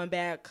going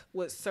back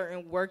with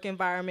certain work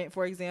environment,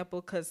 for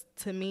example, because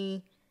to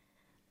me,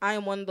 I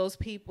am one of those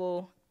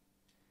people.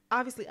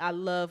 Obviously, I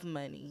love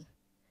money,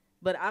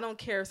 but I don't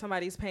care if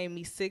somebody's paying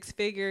me 6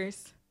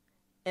 figures.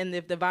 And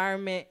if the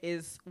environment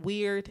is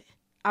weird,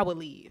 I would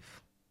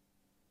leave.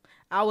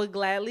 I would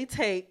gladly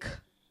take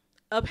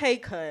a pay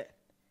cut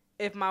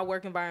if my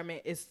work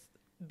environment is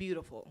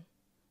beautiful.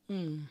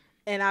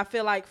 And I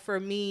feel like for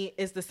me,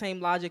 it's the same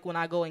logic when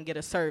I go and get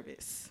a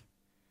service.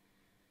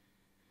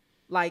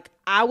 Like,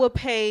 I would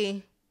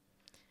pay,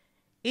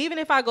 even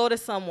if I go to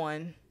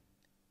someone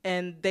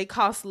and they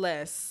cost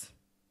less,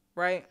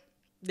 right?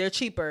 They're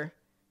cheaper,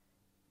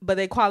 but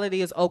their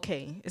quality is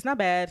okay. It's not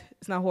bad.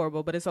 It's not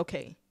horrible, but it's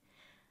okay.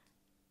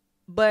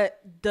 But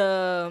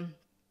the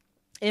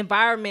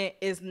environment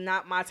is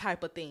not my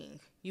type of thing.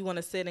 You want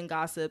to sit and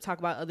gossip, talk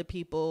about other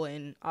people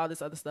and all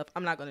this other stuff.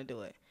 I'm not going to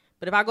do it.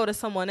 But if I go to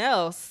someone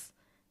else,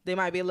 they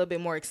might be a little bit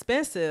more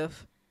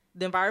expensive.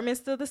 The environment's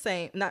still the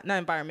same. Not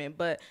environment,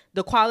 but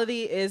the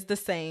quality is the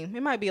same.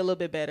 It might be a little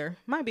bit better.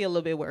 Might be a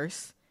little bit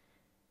worse.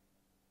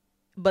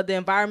 But the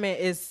environment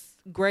is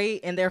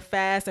great and they're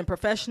fast and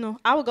professional.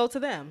 I would go to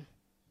them.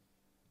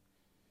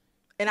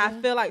 And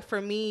I feel like for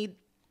me,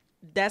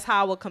 that's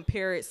how I would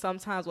compare it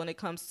sometimes when it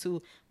comes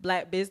to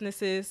black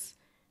businesses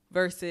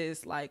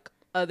versus like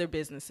other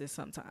businesses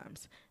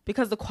sometimes.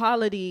 Because the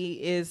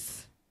quality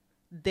is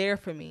there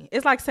for me.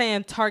 It's like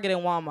saying Target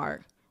and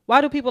Walmart. Why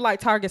do people like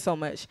Target so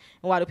much?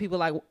 And why do people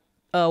like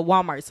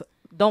Walmart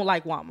don't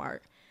like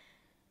Walmart?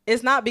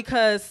 It's not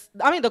because,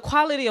 the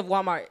quality of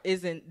Walmart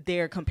isn't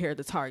there compared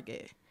to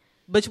Target.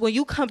 But when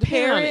you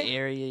compare it, the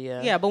area,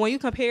 yeah. Yeah, but when you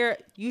compare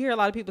it, you hear a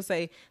lot of people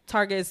say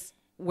Target's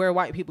where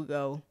white people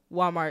go.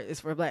 Walmart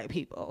is for black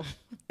people.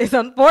 It's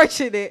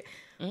unfortunate,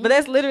 but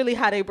that's literally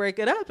how they break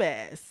it up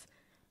as.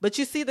 But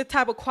you see the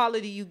type of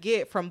quality you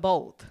get from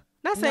both.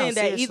 Not saying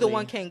that either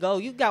one can go.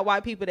 You got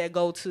white people that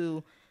go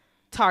to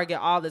Target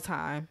all the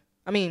time.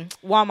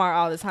 Walmart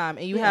all the time.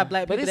 And you have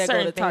black people that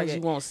go to Target.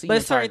 You won't see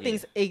but certain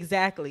things,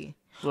 exactly.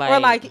 Or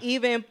like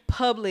even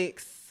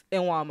Publix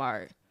and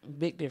Walmart.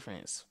 Big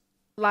difference.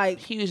 Like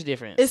huge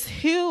difference. It's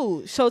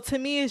huge. So to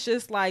me, it's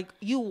just like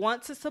you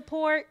want to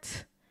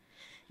support,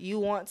 you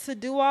want to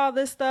do all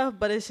this stuff,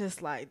 but it's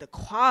just like the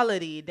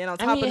quality. Then on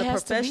top of the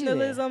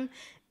professionalism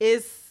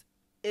is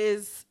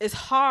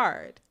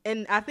hard.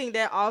 And I think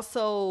that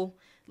also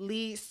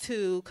leads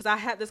to, because I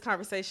had this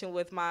conversation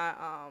with my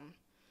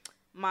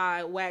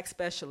my wax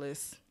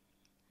specialist.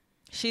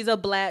 She's a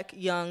black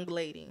young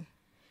lady,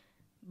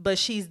 but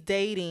she's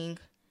dating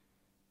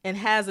and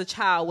has a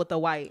child with a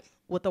white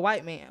with the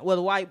white man, with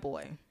a white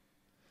boy.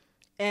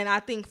 And I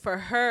think for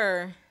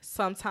her,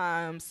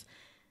 sometimes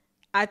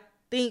I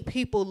think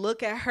people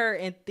look at her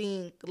and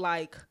think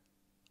like,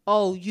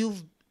 oh,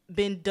 you've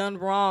been done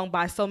wrong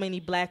by so many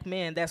black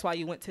men. That's why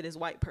you went to this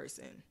white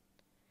person.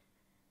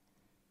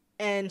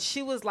 And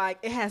she was like,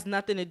 it has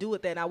nothing to do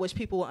with that. And I wish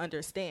people would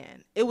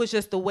understand. It was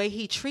just the way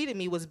he treated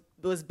me was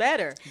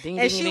better. Ding,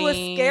 and ding, she ding. was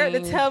scared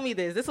to tell me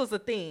this. This was the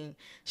thing.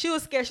 She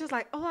was scared. She was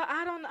like, oh,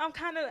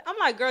 I'm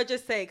like, girl,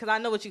 just say it because I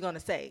know what you're going to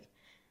say.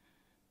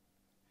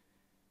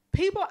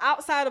 People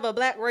outside of a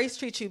black race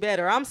treat you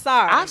better. I'm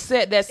sorry. I've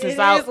said that since It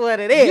is what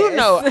it is. You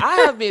know,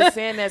 I have been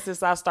saying that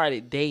since I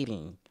started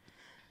dating.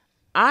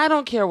 I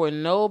don't care what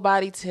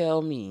nobody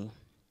tell me.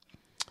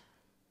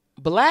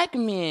 Black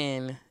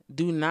men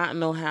do not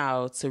know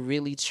how to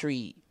really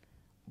treat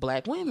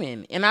black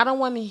women. And I don't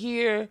want to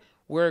hear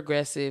we're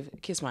aggressive,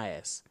 kiss my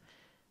ass.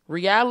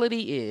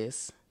 Reality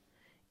is,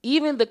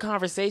 even the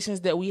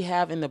conversations that we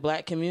have in the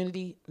black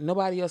community,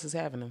 nobody else is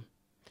having them.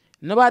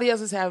 Nobody else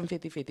is having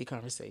 50-50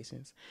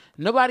 conversations.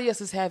 Nobody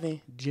else is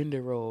having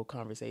gender role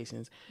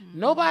conversations. Mm-hmm.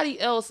 Nobody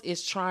else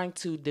is trying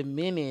to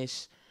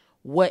diminish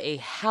what a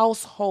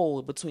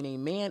household between a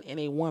man and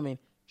a woman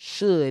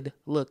should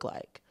look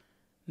like.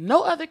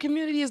 No other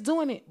community is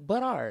doing it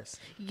but ours.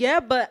 Yeah,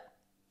 but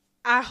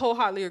I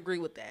wholeheartedly agree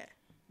with that.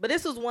 But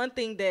this was one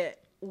thing that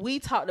we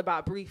talked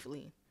about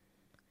briefly.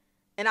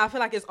 And I feel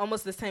like it's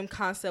almost the same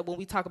concept when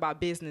we talk about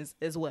business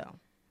as well.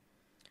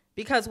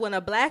 Because when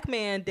a black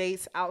man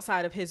dates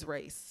outside of his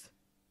race,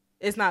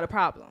 it's not a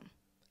problem.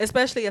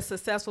 Especially a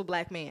successful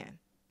black man.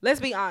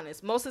 Let's be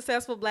honest. Most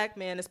successful black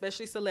men,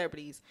 especially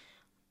celebrities,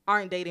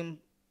 aren't dating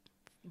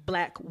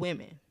black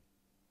women.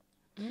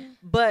 Mm.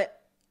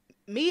 But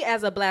me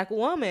as a black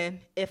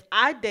woman, if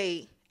I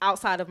date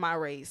outside of my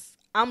race,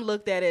 I'm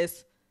looked at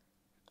as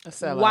a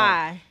sellout.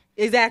 Why?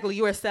 Exactly,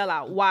 you're a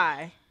sellout.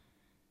 Why?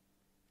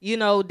 You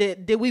know,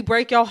 did we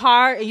break your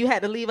heart and you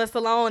had to leave us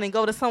alone and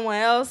go to someone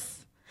else?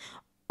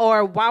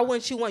 Or why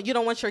wouldn't you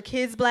don't want your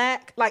kids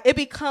black? Like, it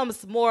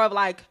becomes more of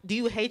like, do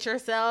you hate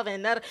yourself?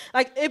 And that,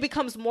 like, it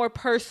becomes more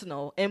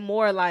personal and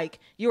more like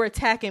you're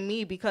attacking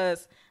me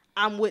because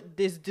I'm with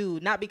this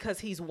dude, not because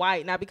he's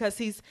white, not because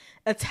he's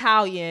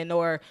Italian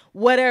or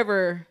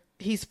whatever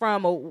he's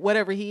from or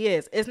whatever he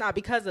is. It's not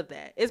because of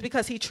that. It's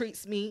because he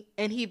treats me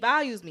and he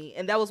values me.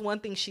 And that was one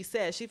thing she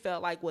said. She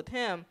felt like with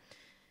him,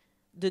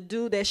 the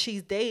dude that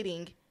she's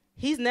dating,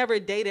 he's never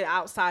dated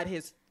outside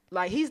his,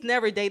 like, he's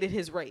never dated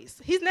his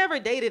race. He's never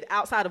dated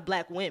outside of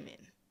black women.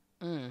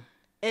 Mm.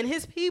 And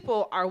his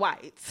people are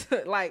white.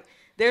 Like,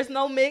 there's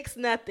no mix,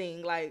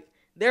 nothing. Like,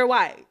 they're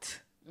white.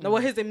 No,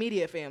 well, his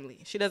immediate family.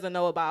 She doesn't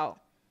know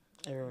about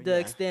the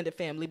extended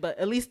family, but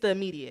at least the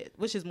immediate,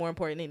 which is more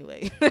important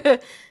anyway.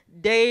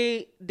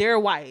 They're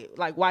white,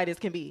 like white as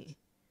can be.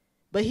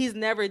 But he's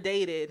never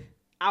dated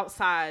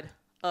outside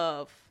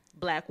of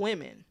black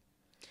women.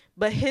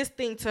 But his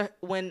thing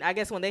when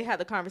they had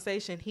the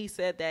conversation, he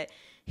said that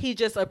he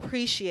just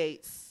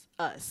appreciates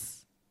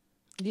us.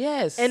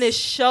 Yes. And it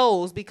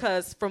shows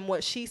because from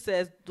what she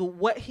says,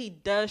 what he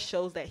does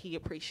shows that he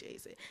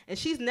appreciates it. And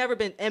she's never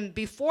been, and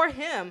before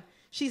him,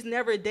 she's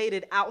never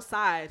dated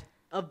outside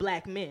of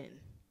black men.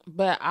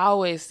 But I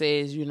always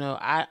says,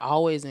 I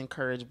always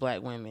encourage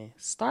black women,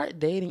 start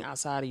dating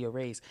outside of your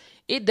race.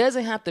 It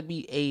doesn't have to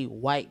be a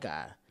white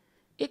guy.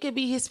 It could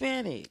be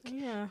Hispanic.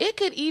 Yeah. It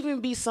could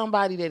even be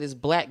somebody that is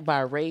black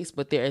by race,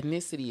 but their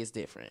ethnicity is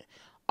different.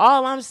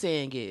 All I'm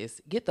saying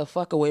is, get the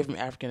fuck away from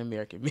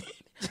African-American men.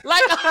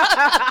 Like,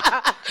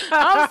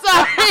 I'm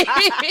sorry.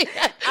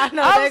 I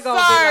know I'm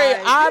sorry.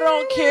 Like, I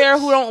don't care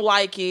who don't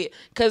like it,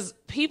 because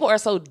people are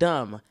so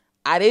dumb.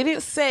 I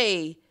didn't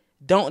say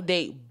don't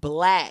date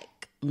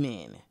black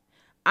men.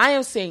 I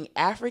am saying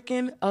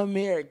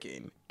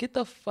African-American. Get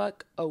the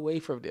fuck away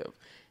from them.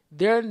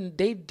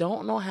 They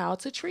don't know how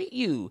to treat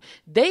you.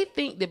 They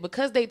think that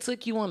because they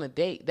took you on a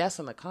date, that's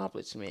an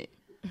accomplishment.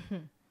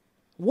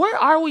 Where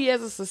are we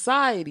as a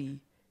society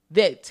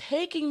that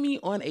taking me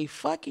on a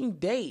fucking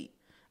date,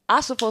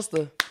 I'm supposed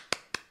to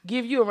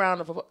give you a round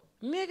of applause?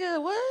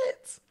 Nigga,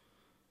 what?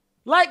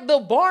 Like, the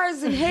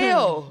bar's in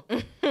hell.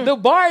 The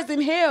bar's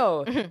in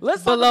hell.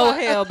 Let's below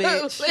hell,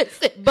 bitch.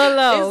 Listen,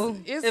 below.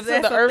 It's to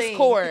the Earth's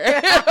core.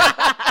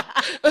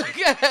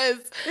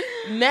 Because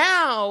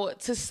now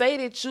to say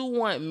that you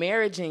want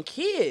marriage and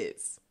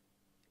kids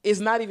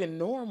is not even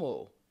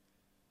normal.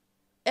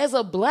 As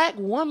a black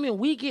woman,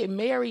 we get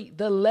married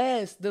the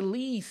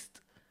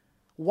least.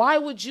 Why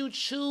would you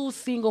choose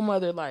single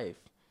mother life?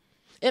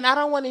 And I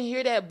don't want to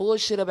hear that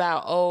bullshit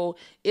about, oh,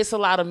 it's a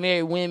lot of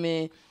married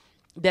women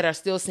that are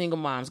still single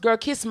moms. Girl,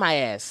 kiss my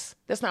ass.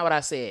 That's not what I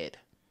said.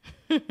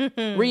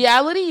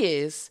 Reality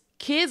is,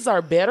 kids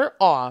are better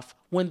off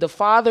when the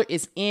father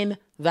is in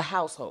the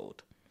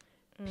household.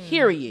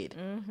 Period.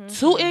 Mm-hmm.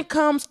 2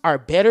 incomes are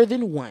better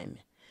than 1.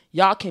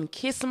 Y'all can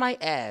kiss my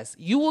ass.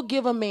 You will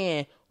give a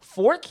man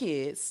 4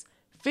 kids,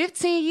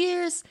 15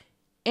 years,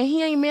 and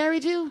he ain't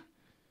married you?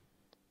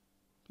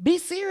 Be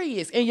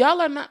serious. And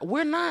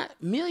we're not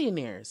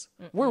millionaires.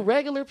 Mm-mm. We're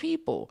regular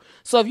people.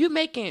 So if you're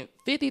making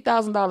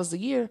 $50,000 a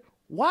year,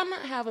 Why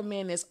not have a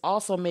man that's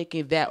also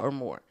making that or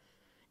more?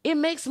 It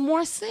makes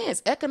more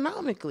sense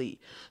economically.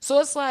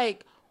 So it's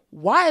like,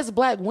 why as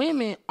black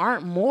women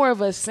aren't more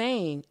of us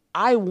saying,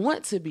 I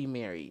want to be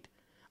married.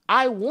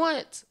 I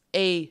want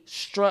a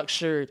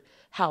structured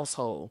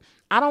household.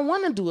 I don't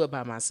want to do it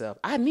by myself.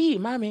 I need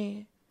my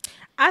man.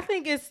 I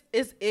think it's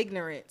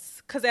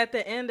ignorance. Because at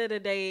the end of the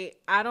day,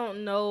 I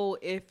don't know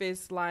if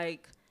it's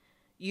like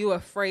you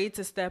afraid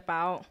to step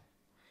out.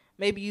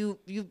 Maybe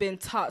you've been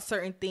taught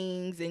certain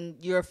things and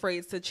you're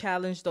afraid to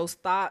challenge those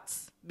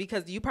thoughts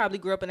because you probably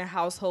grew up in a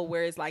household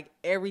where it's like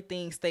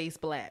everything stays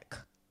black.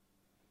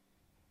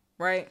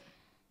 Right?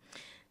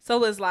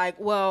 So it's like,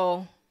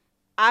 well,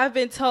 I've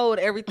been told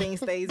everything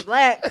stays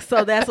black,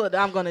 so that's what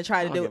I'm going to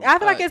try to do. I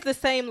feel like it's the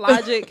same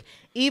logic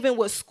even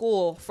with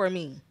school for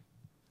me.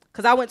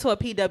 Because I went to a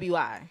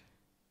PWI.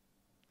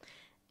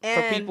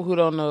 And for people who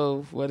don't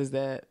know, what is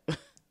that?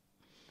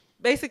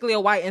 Basically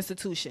a white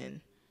institution.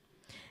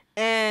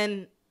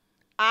 And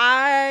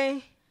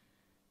I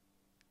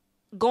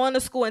going to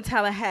school in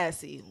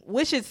Tallahassee,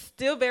 which is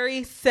still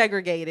very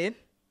segregated.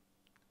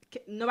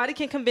 Nobody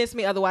can convince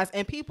me otherwise.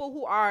 And people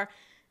who are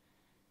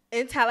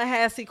in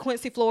Tallahassee,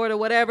 Quincy, Florida,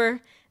 whatever,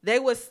 they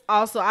was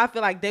also, I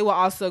feel like they will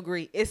also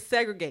agree, it's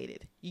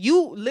segregated.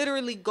 You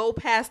literally go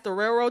past the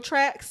railroad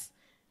tracks,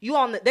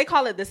 they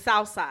call it the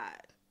South Side.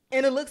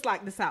 And it looks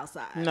like the South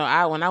Side.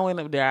 No, when I went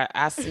up there,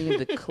 I seen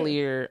the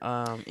clear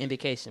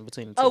indication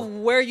between the two. Of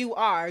where you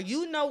are.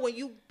 You know when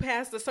you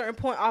pass a certain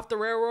point off the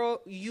railroad,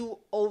 you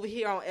over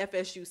here on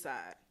FSU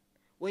side.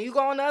 When you go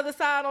on the other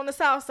side, on the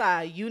South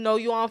Side, you know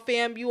you on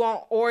FAMU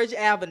on Orange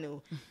Avenue.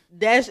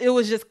 It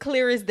was just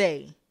clear as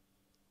day.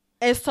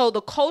 And so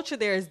the culture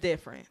there is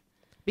different.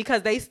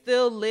 Because they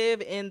still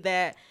live in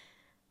that,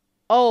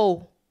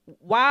 oh,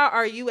 why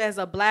are you as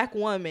a black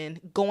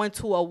woman going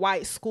to a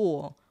white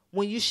school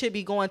when you should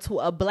be going to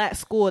a black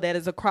school that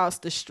is across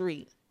the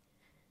street?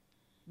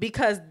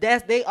 Because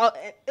it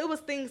was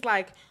things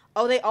like,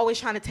 oh, they always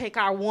trying to take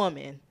our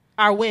women.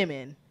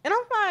 And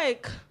I'm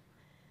like,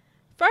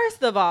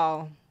 first of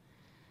all,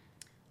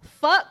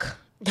 fuck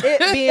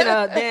it being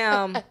a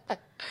damn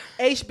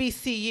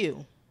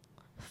HBCU.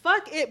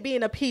 Fuck it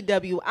being a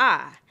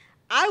PWI.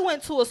 I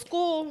went to a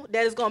school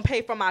that is going to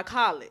pay for my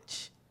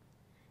college.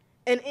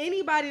 And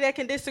anybody that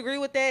can disagree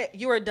with that,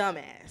 you're a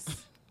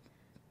dumbass.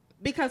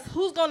 Because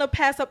who's going to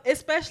pass up,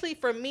 especially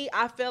for me,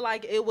 I feel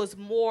like it was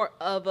more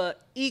of a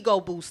ego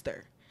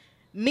booster.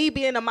 Me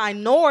being a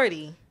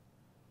minority,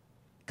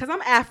 because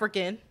I'm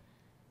African.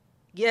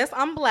 Yes,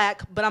 I'm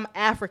black, but I'm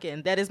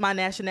African. That is my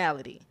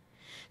nationality.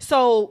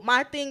 So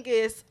my thing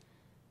is,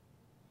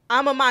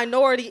 I'm a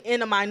minority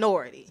in a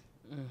minority.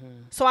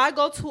 Mm-hmm. So I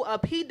go to a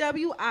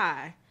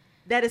PWI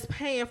that is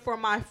paying for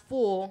my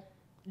full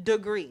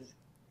degree.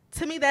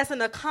 To me, that's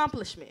an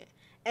accomplishment.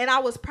 And I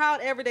was proud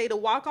every day to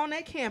walk on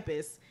that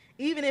campus.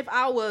 Even if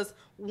I was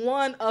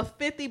one of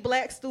 50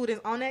 black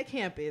students on that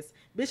campus,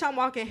 bitch, I'm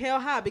walking hell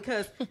high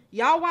because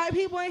y'all white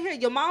people in here,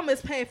 your mama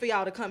is paying for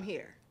y'all to come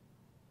here.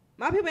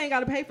 My people ain't got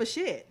to pay for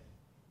shit.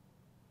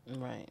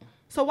 Right.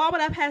 So why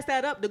would I pass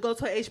that up to go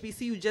to a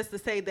HBCU just to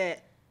say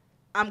that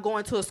I'm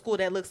going to a school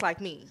that looks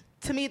like me?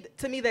 To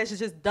me, that's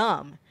just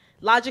dumb.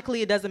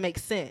 Logically, it doesn't make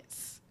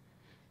sense.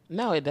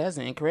 No, it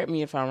doesn't. And correct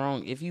me if I'm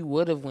wrong. If you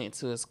would have went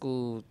to a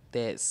school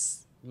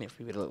that's meant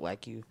for you to look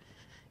like you,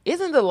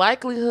 isn't the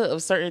likelihood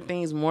of certain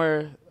things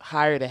more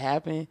higher to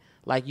happen?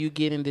 Like you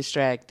getting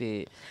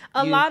distracted.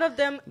 A lot of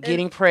them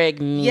getting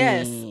pregnant.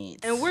 Yes.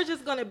 And we're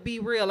just going to be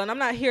real. And I'm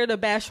not here to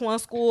bash one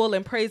school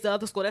and praise the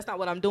other school. That's not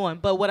what I'm doing.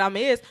 But what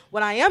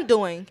I am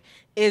doing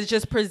is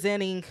just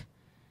presenting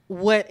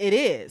what it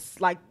is.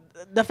 Like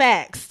the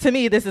facts. To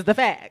me, this is the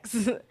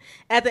facts.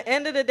 At the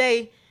end of the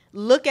day,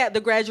 look at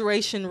the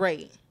graduation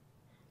rate.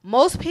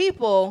 Most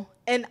people,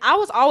 and I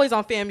was always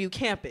on FAMU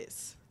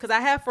campus. Because I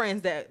have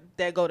friends that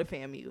go to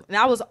FAMU. And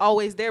I was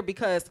always there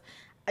because,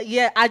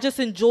 I just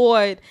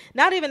enjoyed,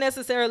 not even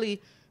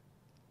necessarily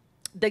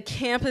the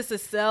campus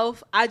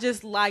itself. I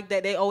just like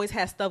that they always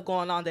had stuff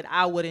going on that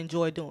I would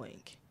enjoy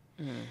doing.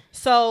 Mm-hmm.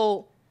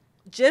 So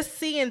just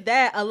seeing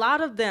that, a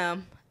lot of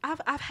them,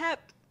 I've had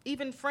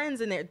even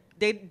friends in there,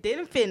 they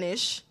didn't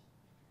finish.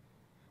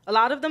 A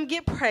lot of them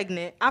get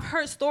pregnant. I've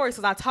heard stories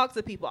because I talk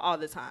to people all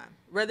the time,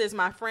 whether it's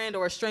my friend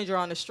or a stranger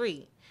on the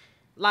street.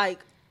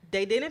 Like,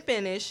 they didn't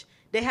finish.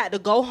 They had to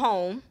go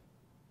home.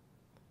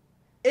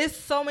 It's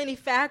so many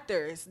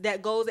factors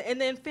that goes. And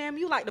then, fam,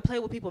 you like to play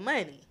with people's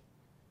money.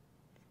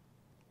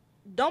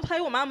 Don't play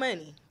with my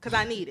money because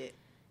I need it.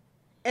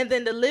 And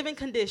then the living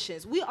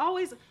conditions.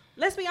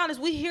 Let's be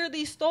honest, we hear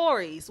these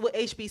stories with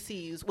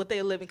HBCUs, with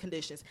their living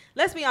conditions.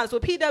 Let's be honest,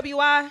 with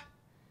PWI,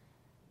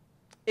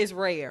 it's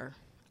rare.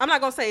 I'm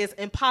not going to say it's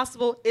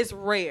impossible. It's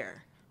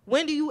rare.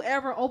 When do you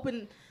ever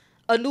open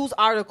a news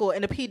article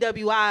and the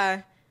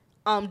PWI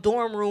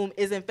dorm room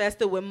is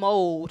infested with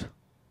mold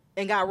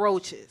and got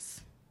roaches?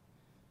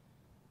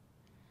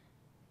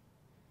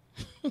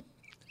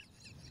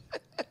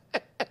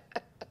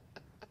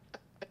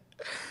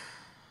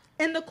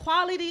 And the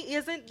quality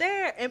isn't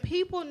there. And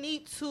people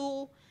need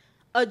to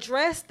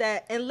address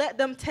that and let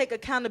them take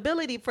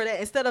accountability for that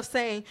instead of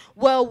saying,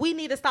 well, we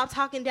need to stop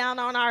talking down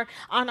on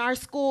our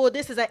school.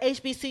 This is a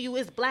HBCU,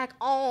 it's black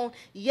owned.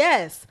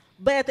 Yes,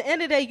 but at the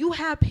end of the day, you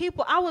have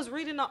people. I was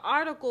reading an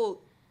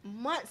article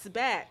months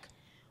back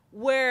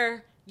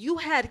where you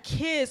had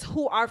kids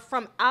who are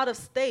from out of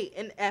state,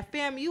 and at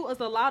FAMU was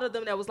a lot of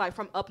them that was like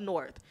from up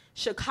north,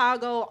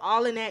 Chicago,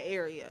 all in that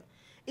area.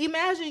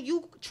 Imagine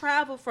you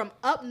travel from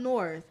up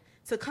north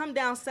to come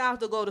down south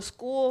to go to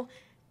school,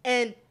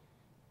 and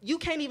you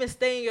can't even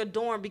stay in your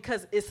dorm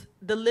because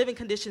the living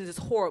conditions is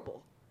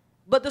horrible.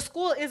 But the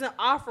school isn't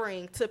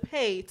offering to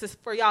pay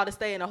for y'all to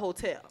stay in a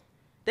hotel.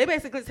 They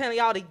basically telling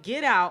y'all to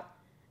get out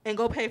and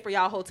go pay for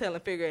y'all hotel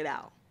and figure it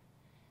out.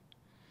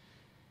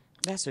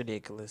 That's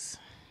ridiculous.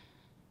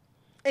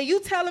 And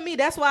you telling me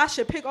that's why I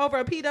should pick over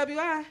a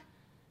PWI?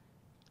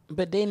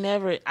 But they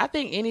never, I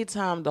think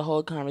anytime the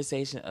whole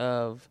conversation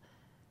of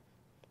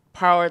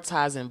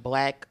prioritizing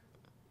black,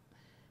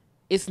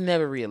 it's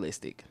never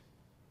realistic.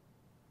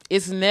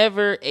 It's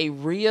never a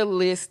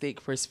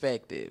realistic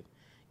perspective.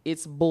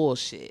 It's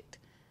bullshit.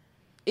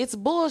 It's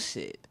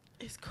bullshit.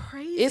 It's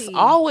crazy. It's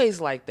always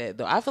like that,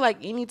 though. I feel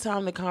like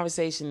anytime the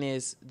conversation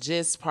is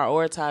just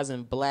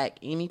prioritizing black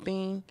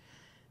anything,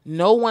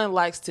 no one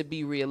likes to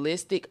be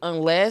realistic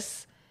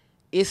unless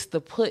it's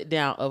the put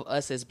down of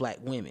us as black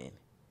women.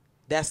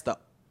 That's the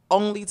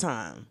only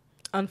time.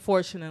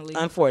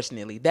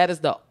 Unfortunately, that is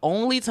the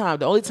only time.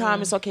 The only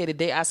time it's okay to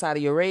date outside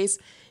of your race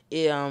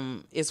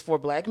is for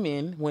black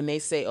men when they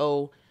say,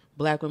 oh,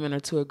 black women are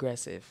too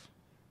aggressive.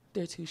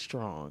 They're too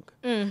strong.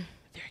 They're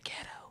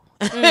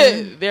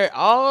ghetto. They're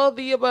all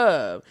the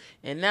above.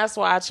 And that's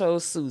why I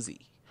chose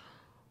Susie.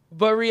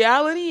 But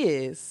reality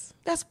is,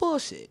 that's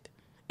bullshit.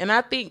 And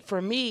I think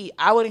for me,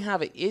 I wouldn't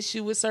have an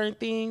issue with certain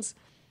things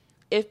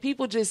if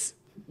people just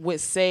would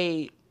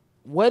say,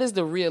 what is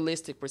the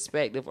realistic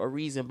perspective or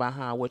reason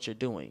behind what you're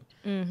doing?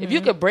 If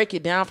you could break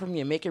it down for me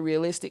and make it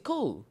realistic,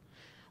 cool.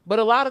 But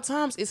a lot of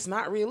times it's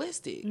not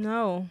realistic.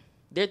 No.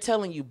 They're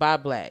telling you buy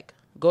black,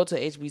 go to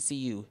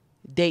HBCU,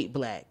 date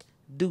black,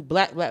 do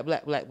black, black,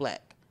 black, black,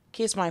 black.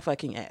 Kiss my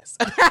fucking ass.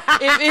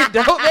 If it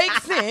don't make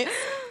sense,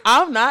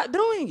 I'm not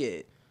doing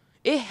it.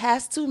 It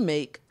has to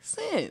make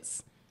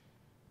sense.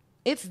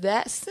 It's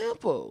that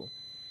simple.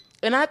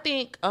 And I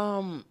think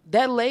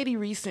that lady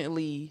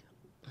recently,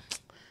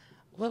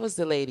 what was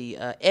the lady?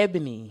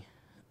 Ebony.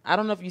 I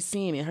don't know if you've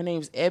seen it. Her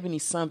name's Ebony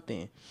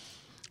something.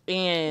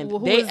 And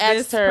they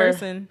asked her,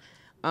 person?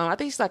 I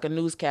think she's like a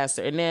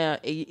newscaster. And now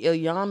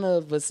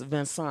Ilyana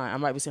Vincent, I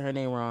might be saying her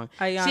name wrong.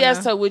 Ayana. She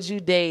asked her, would you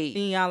date?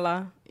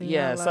 Ilyana.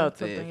 Yeah,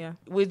 something. Yeah.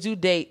 Would you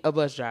date a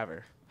bus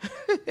driver?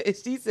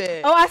 She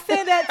said, oh, I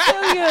said that to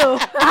you.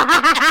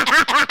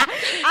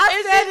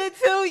 I said it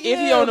to you. If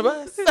he on the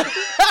bus.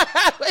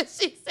 But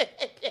she said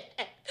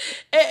that.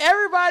 And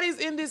everybody's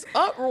in this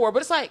uproar.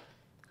 But it's like,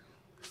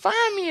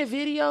 find me a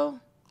video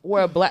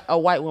where a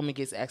white woman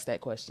gets asked that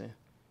question.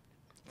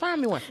 Find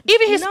me one.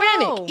 Even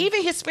Hispanic. No.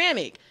 Even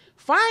Hispanic.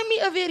 Find me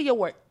a video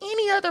where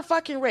any other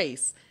fucking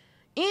race,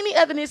 any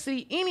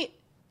ethnicity,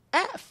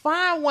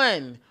 find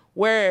one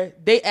where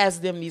they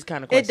ask them these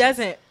kind of questions. It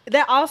doesn't.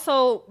 That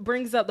also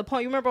brings up the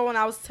point. You remember when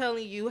I was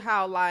telling you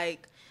how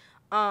like,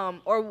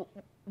 or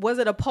was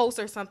it a post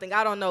or something?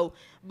 I don't know.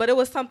 But it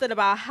was something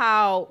about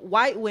how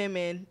white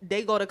women,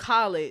 they go to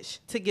college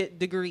to get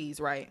degrees,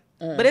 right?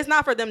 But it's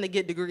not for them to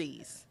get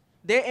degrees.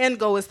 Their end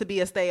goal is to be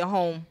a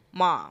stay-at-home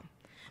mom.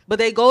 But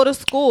they go to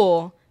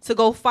school to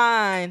go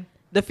find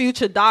the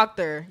future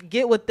doctor,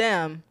 get with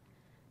them.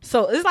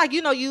 So it's like,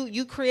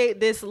 you create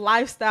this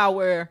lifestyle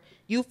where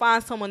you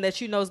find someone that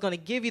you know is going to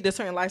give you the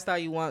certain lifestyle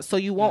you want, so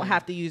you won't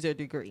have to use your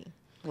degree.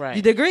 Right.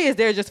 Your degree is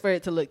there just for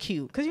it to look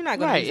cute, because you're not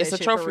going to use that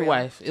shit for real. It's a trophy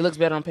wife. It looks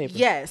better on paper.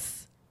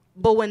 Yes.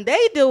 But when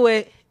they do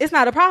it, it's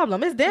not a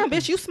problem. It's damn,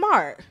 bitch, you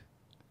smart.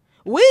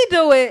 We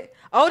do it.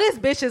 Oh, this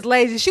bitch is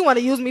lazy. She want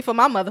to use me for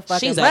my motherfucking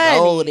She's money. a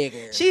gold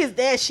digger. She's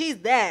that. She's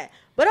that.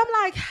 But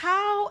I'm like,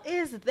 how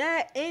is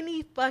that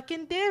any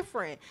fucking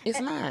different? It's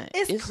not.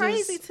 It's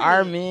crazy to me.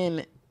 Our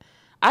men,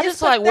 I just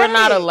feel like we're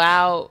not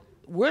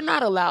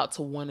allowed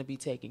to want to be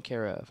taken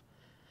care of.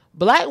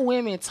 Black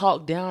women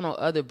talk down on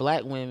other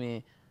black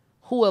women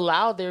who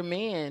allow their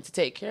man to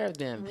take care of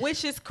them.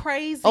 Which is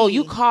crazy. Oh,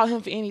 you call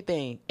him for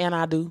anything. And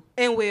I do.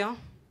 And will.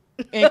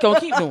 And gonna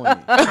keep doing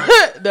it.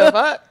 The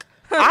fuck?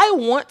 I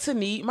want to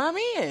need my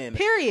man.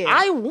 Period.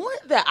 I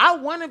want that. I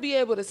want to be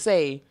able to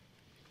say,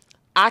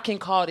 I can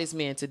call this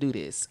man to do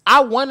this.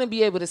 I want to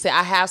be able to say,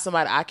 I have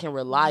somebody I can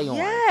rely on.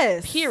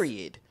 Yes.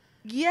 Period.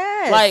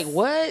 Yes. Like,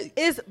 what?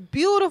 It's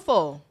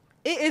beautiful.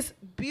 It is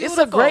beautiful.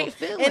 It's a great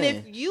feeling. And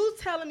if you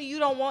telling me you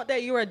don't want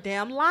that, you're a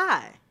damn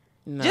lie.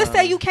 No. Just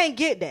say you can't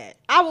get that.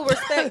 I will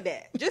respect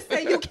that. Just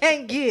say you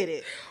can't get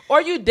it.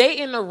 Or you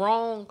dating the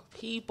wrong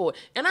people.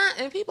 And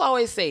people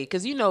always say,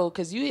 because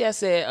you had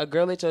said a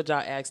girl at your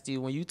job asked you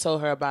when you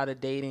told her about a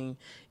dating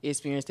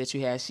experience that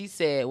you had. She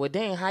said, well,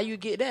 dang, how you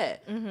get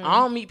that? Mm-hmm. I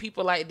don't meet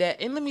people like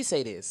that. And let me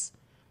say this.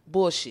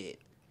 Bullshit.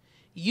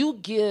 You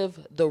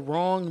give the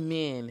wrong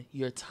men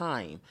your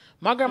time.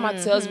 My grandma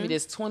tells me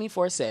this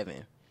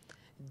 24/7.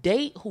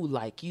 Date who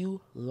like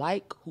you,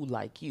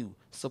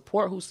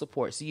 support who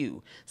supports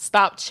you.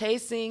 Stop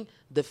chasing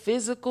the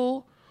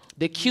physical,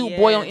 the cute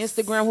boy on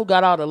Instagram who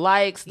got all the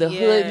likes, the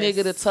hood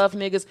nigga, the tough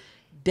niggas.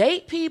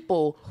 Date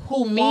people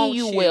who mean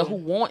you well, who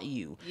want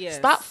you. Yes.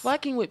 Stop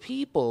fucking with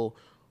people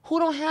who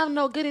don't have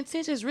no good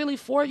intentions really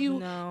for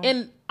you,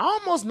 and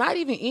almost not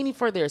even any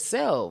for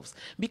themselves.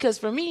 Because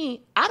for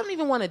me, I don't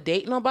even want to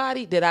date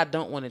nobody that I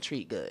don't want to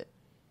treat good.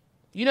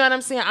 You know what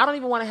I'm saying? I don't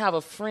even want to have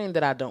a friend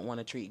that I don't want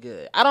to treat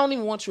good. I don't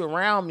even want you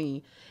around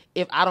me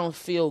if I don't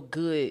feel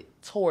good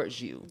towards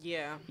you.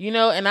 Yeah. You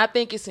know, and I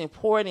think it's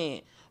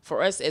important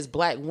for us as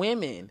black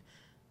women,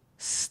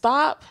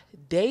 stop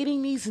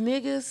dating these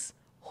niggas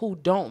who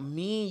don't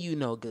mean you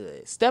no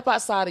good. Step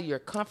outside of your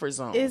comfort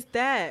zone. It's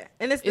that.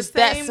 And it's the same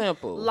that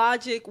simple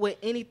logic with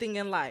anything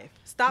in life.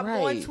 Stop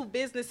going to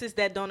businesses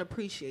that don't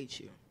appreciate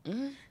you.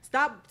 Mm-hmm.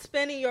 Stop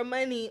spending your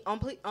money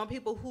on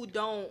people who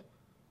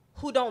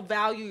don't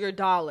value your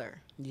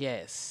dollar.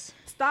 Yes.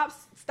 Stop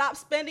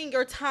spending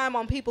your time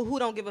on people who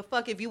don't give a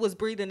fuck if you was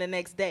breathing the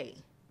next day.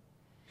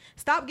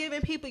 Stop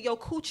giving people your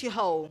coochie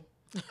hole.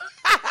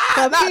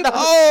 Not the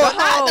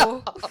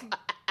hole.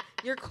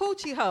 Your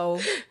coochie hole.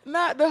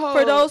 Not the hole.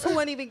 For those who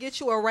wouldn't even get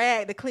you a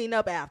rag to clean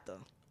up after.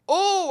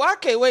 Oh, I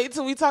can't wait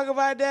till we talk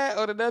about that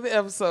on another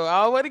episode.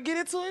 I don't want to get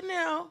into it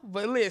now,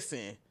 but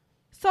listen.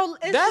 So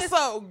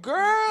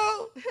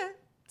girl.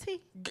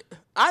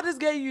 I just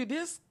gave you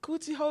this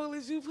coochie hole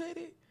as you put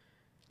it,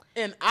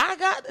 and I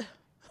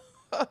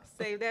got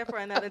save that for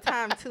another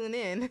time. Tune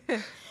in.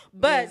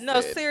 But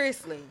no,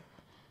 seriously,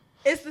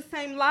 it's the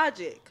same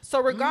logic. So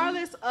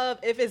regardless of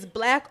if it's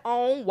black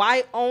owned,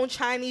 white owned,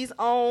 Chinese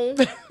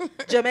owned,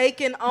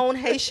 Jamaican owned,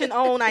 Haitian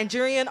owned,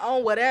 Nigerian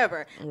owned,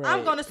 whatever,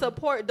 I'm gonna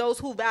support those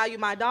who value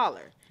my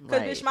dollar.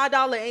 Because bitch, my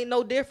dollar ain't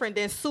no different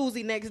than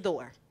Susie next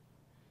door.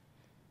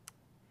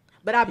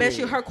 But I bet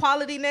you her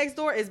quality next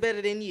door is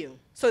better than you.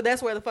 So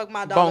that's where the fuck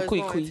my dollar is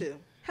going to.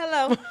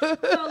 Hello.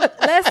 So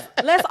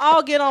let's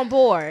all get on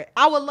board.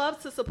 I would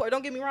love to support.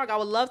 Don't get me wrong. I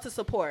would love to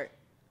support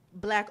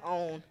black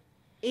owned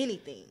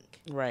anything.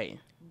 Right.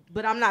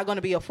 But I'm not going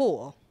to be a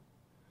fool.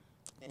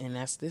 And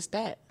that's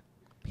that.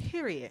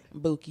 Period.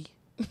 Bookie.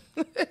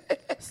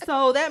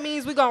 So that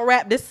means we're going to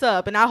wrap this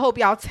up. And I hope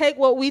y'all take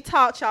what we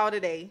taught y'all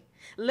today.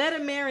 Let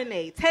it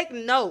marinate. Take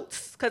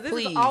notes, because this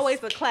is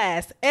always a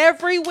class.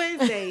 Every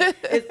Wednesday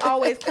is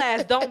always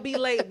class. Don't be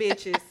late,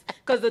 bitches,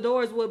 because the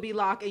doors will be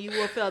locked and you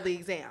will fail the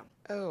exam.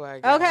 Oh, my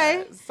God.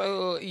 Okay.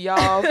 So,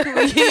 y'all,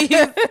 please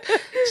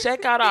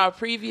check out our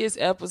previous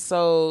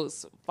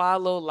episodes.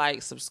 Follow,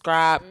 like,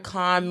 subscribe,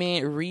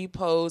 comment,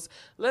 repost.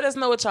 Let us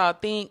know what y'all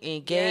think.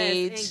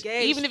 Engage.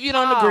 Even if you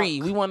don't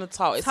agree, we want to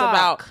talk. It's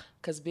about...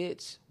 Because,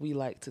 bitch, we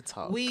like to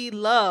talk. We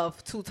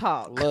love to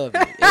talk. Love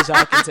it, as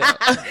y'all can tell.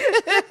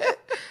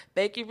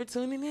 Thank you for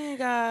tuning in,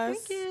 guys.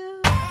 Thank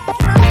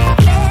you.